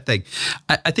fair thing.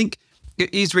 I think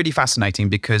it is really fascinating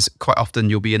because quite often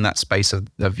you'll be in that space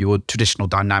of your traditional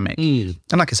dynamic. And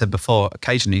like I said before,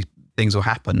 occasionally things will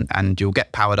happen and you'll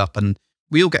get powered up, and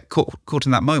we all get caught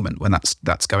in that moment when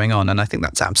that's going on. And I think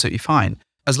that's absolutely fine,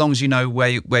 as long as you know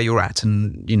where you're at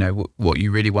and you know what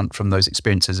you really want from those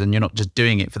experiences, and you're not just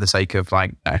doing it for the sake of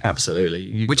like.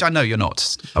 Absolutely. Which I know you're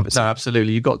not, obviously. No,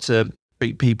 absolutely. You've got to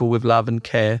treat people with love and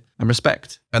care and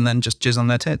respect. And then just jizz on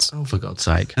their tits. Oh, for God's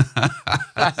sake.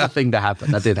 That's the thing that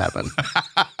happened. That did happen.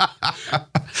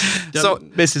 So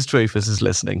Mrs. Truthers is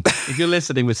listening. If you're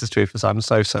listening, Mrs. Truthers, I'm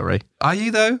so sorry. Are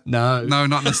you though? No. No,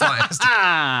 not in the slightest.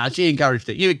 She encouraged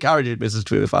it. You encouraged it, Mrs.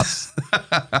 Truthers.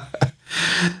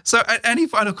 So any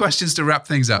final questions to wrap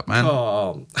things up, man?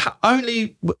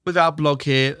 Only with our blog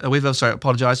here, with your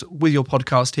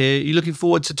podcast here, are you looking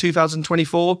forward to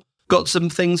 2024? Got some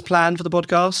things planned for the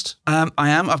podcast? I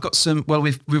am. I've got some. Well,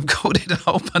 we've recorded a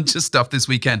whole bunch of stuff this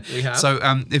weekend. We have. So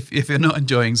if you're not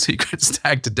enjoying Secret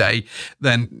Stag today,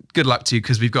 then good luck to you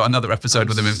because we've got another episode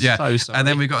with him. Yeah, so sorry. And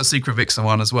then we've got a Secret Vixen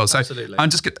one as well. So absolutely. I'm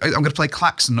going to play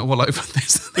klaxon all over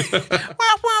this.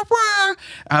 Wah, wah,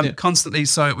 wah. Constantly.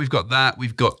 So we've got that.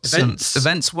 We've got events. Some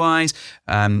events wise.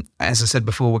 As I said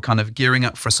before, we're kind of gearing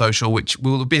up for a social, which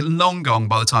will be long gone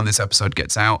by the time this episode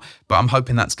gets out. But I'm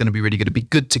hoping that's going to be really good. It'd be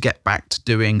good to get back to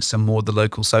doing some more of the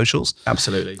local socials.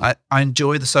 Absolutely. I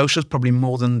enjoy the socials probably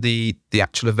more than the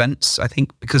actual events, I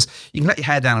think, because you can let your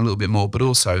hair down a little bit more, but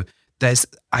also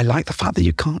I like the fact that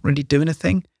you can't really do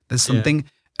anything. There's something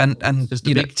and just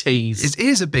a big tease. It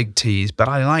is a big tease, but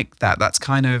I like that. That's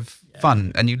kind of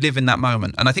fun, and you live in that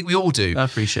moment, and I think we all do. I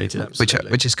appreciate it, absolutely.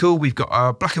 Which is cool. We've got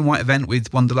our black and white event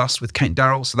with Wanderlust with Kate and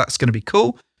Darryl, so that's going to be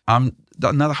cool.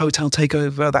 Another hotel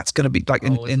takeover, that's going to be like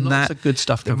in lots that. Of good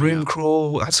stuff. The room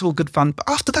crawl, that's all good fun. But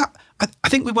after that, I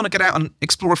think we want to get out and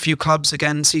explore a few clubs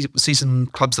again, see some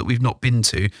clubs that we've not been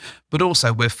to. But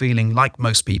also we're feeling, like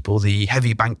most people, the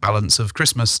heavy bank balance of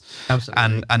Christmas.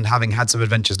 Absolutely. And having had some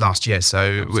adventures last year.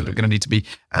 So we're going to need to be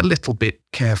a little bit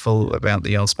careful about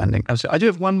the old spending. Absolutely. I do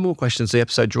have one more question as the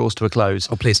episode draws to a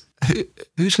close. Oh, please.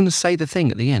 Who's going to say the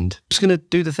thing at the end? Who's going to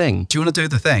do the thing? Do you want to do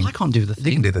the thing? I can't do the thing.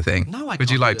 You can do the thing. No, I can't.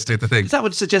 Would you like to do the thing? That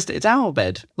would suggest it's our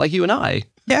bed, like you and I.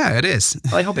 Yeah, it is.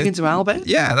 Are they hopping into our bed?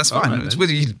 Yeah, that's fine. Right,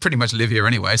 You pretty much live here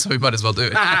anyway, so we might as well do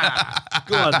it.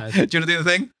 Go on, then. Do you want to do the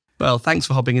thing? Well, thanks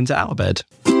for hopping into our bed.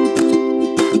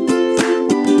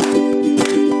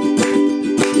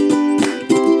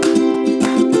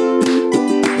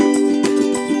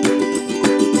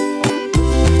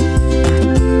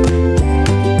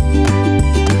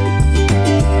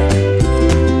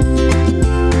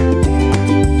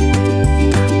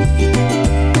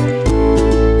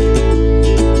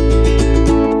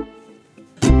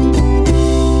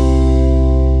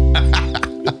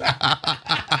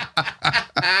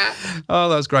 Oh,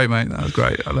 that was great, mate. That was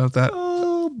great. I love that.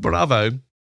 Oh, bravo.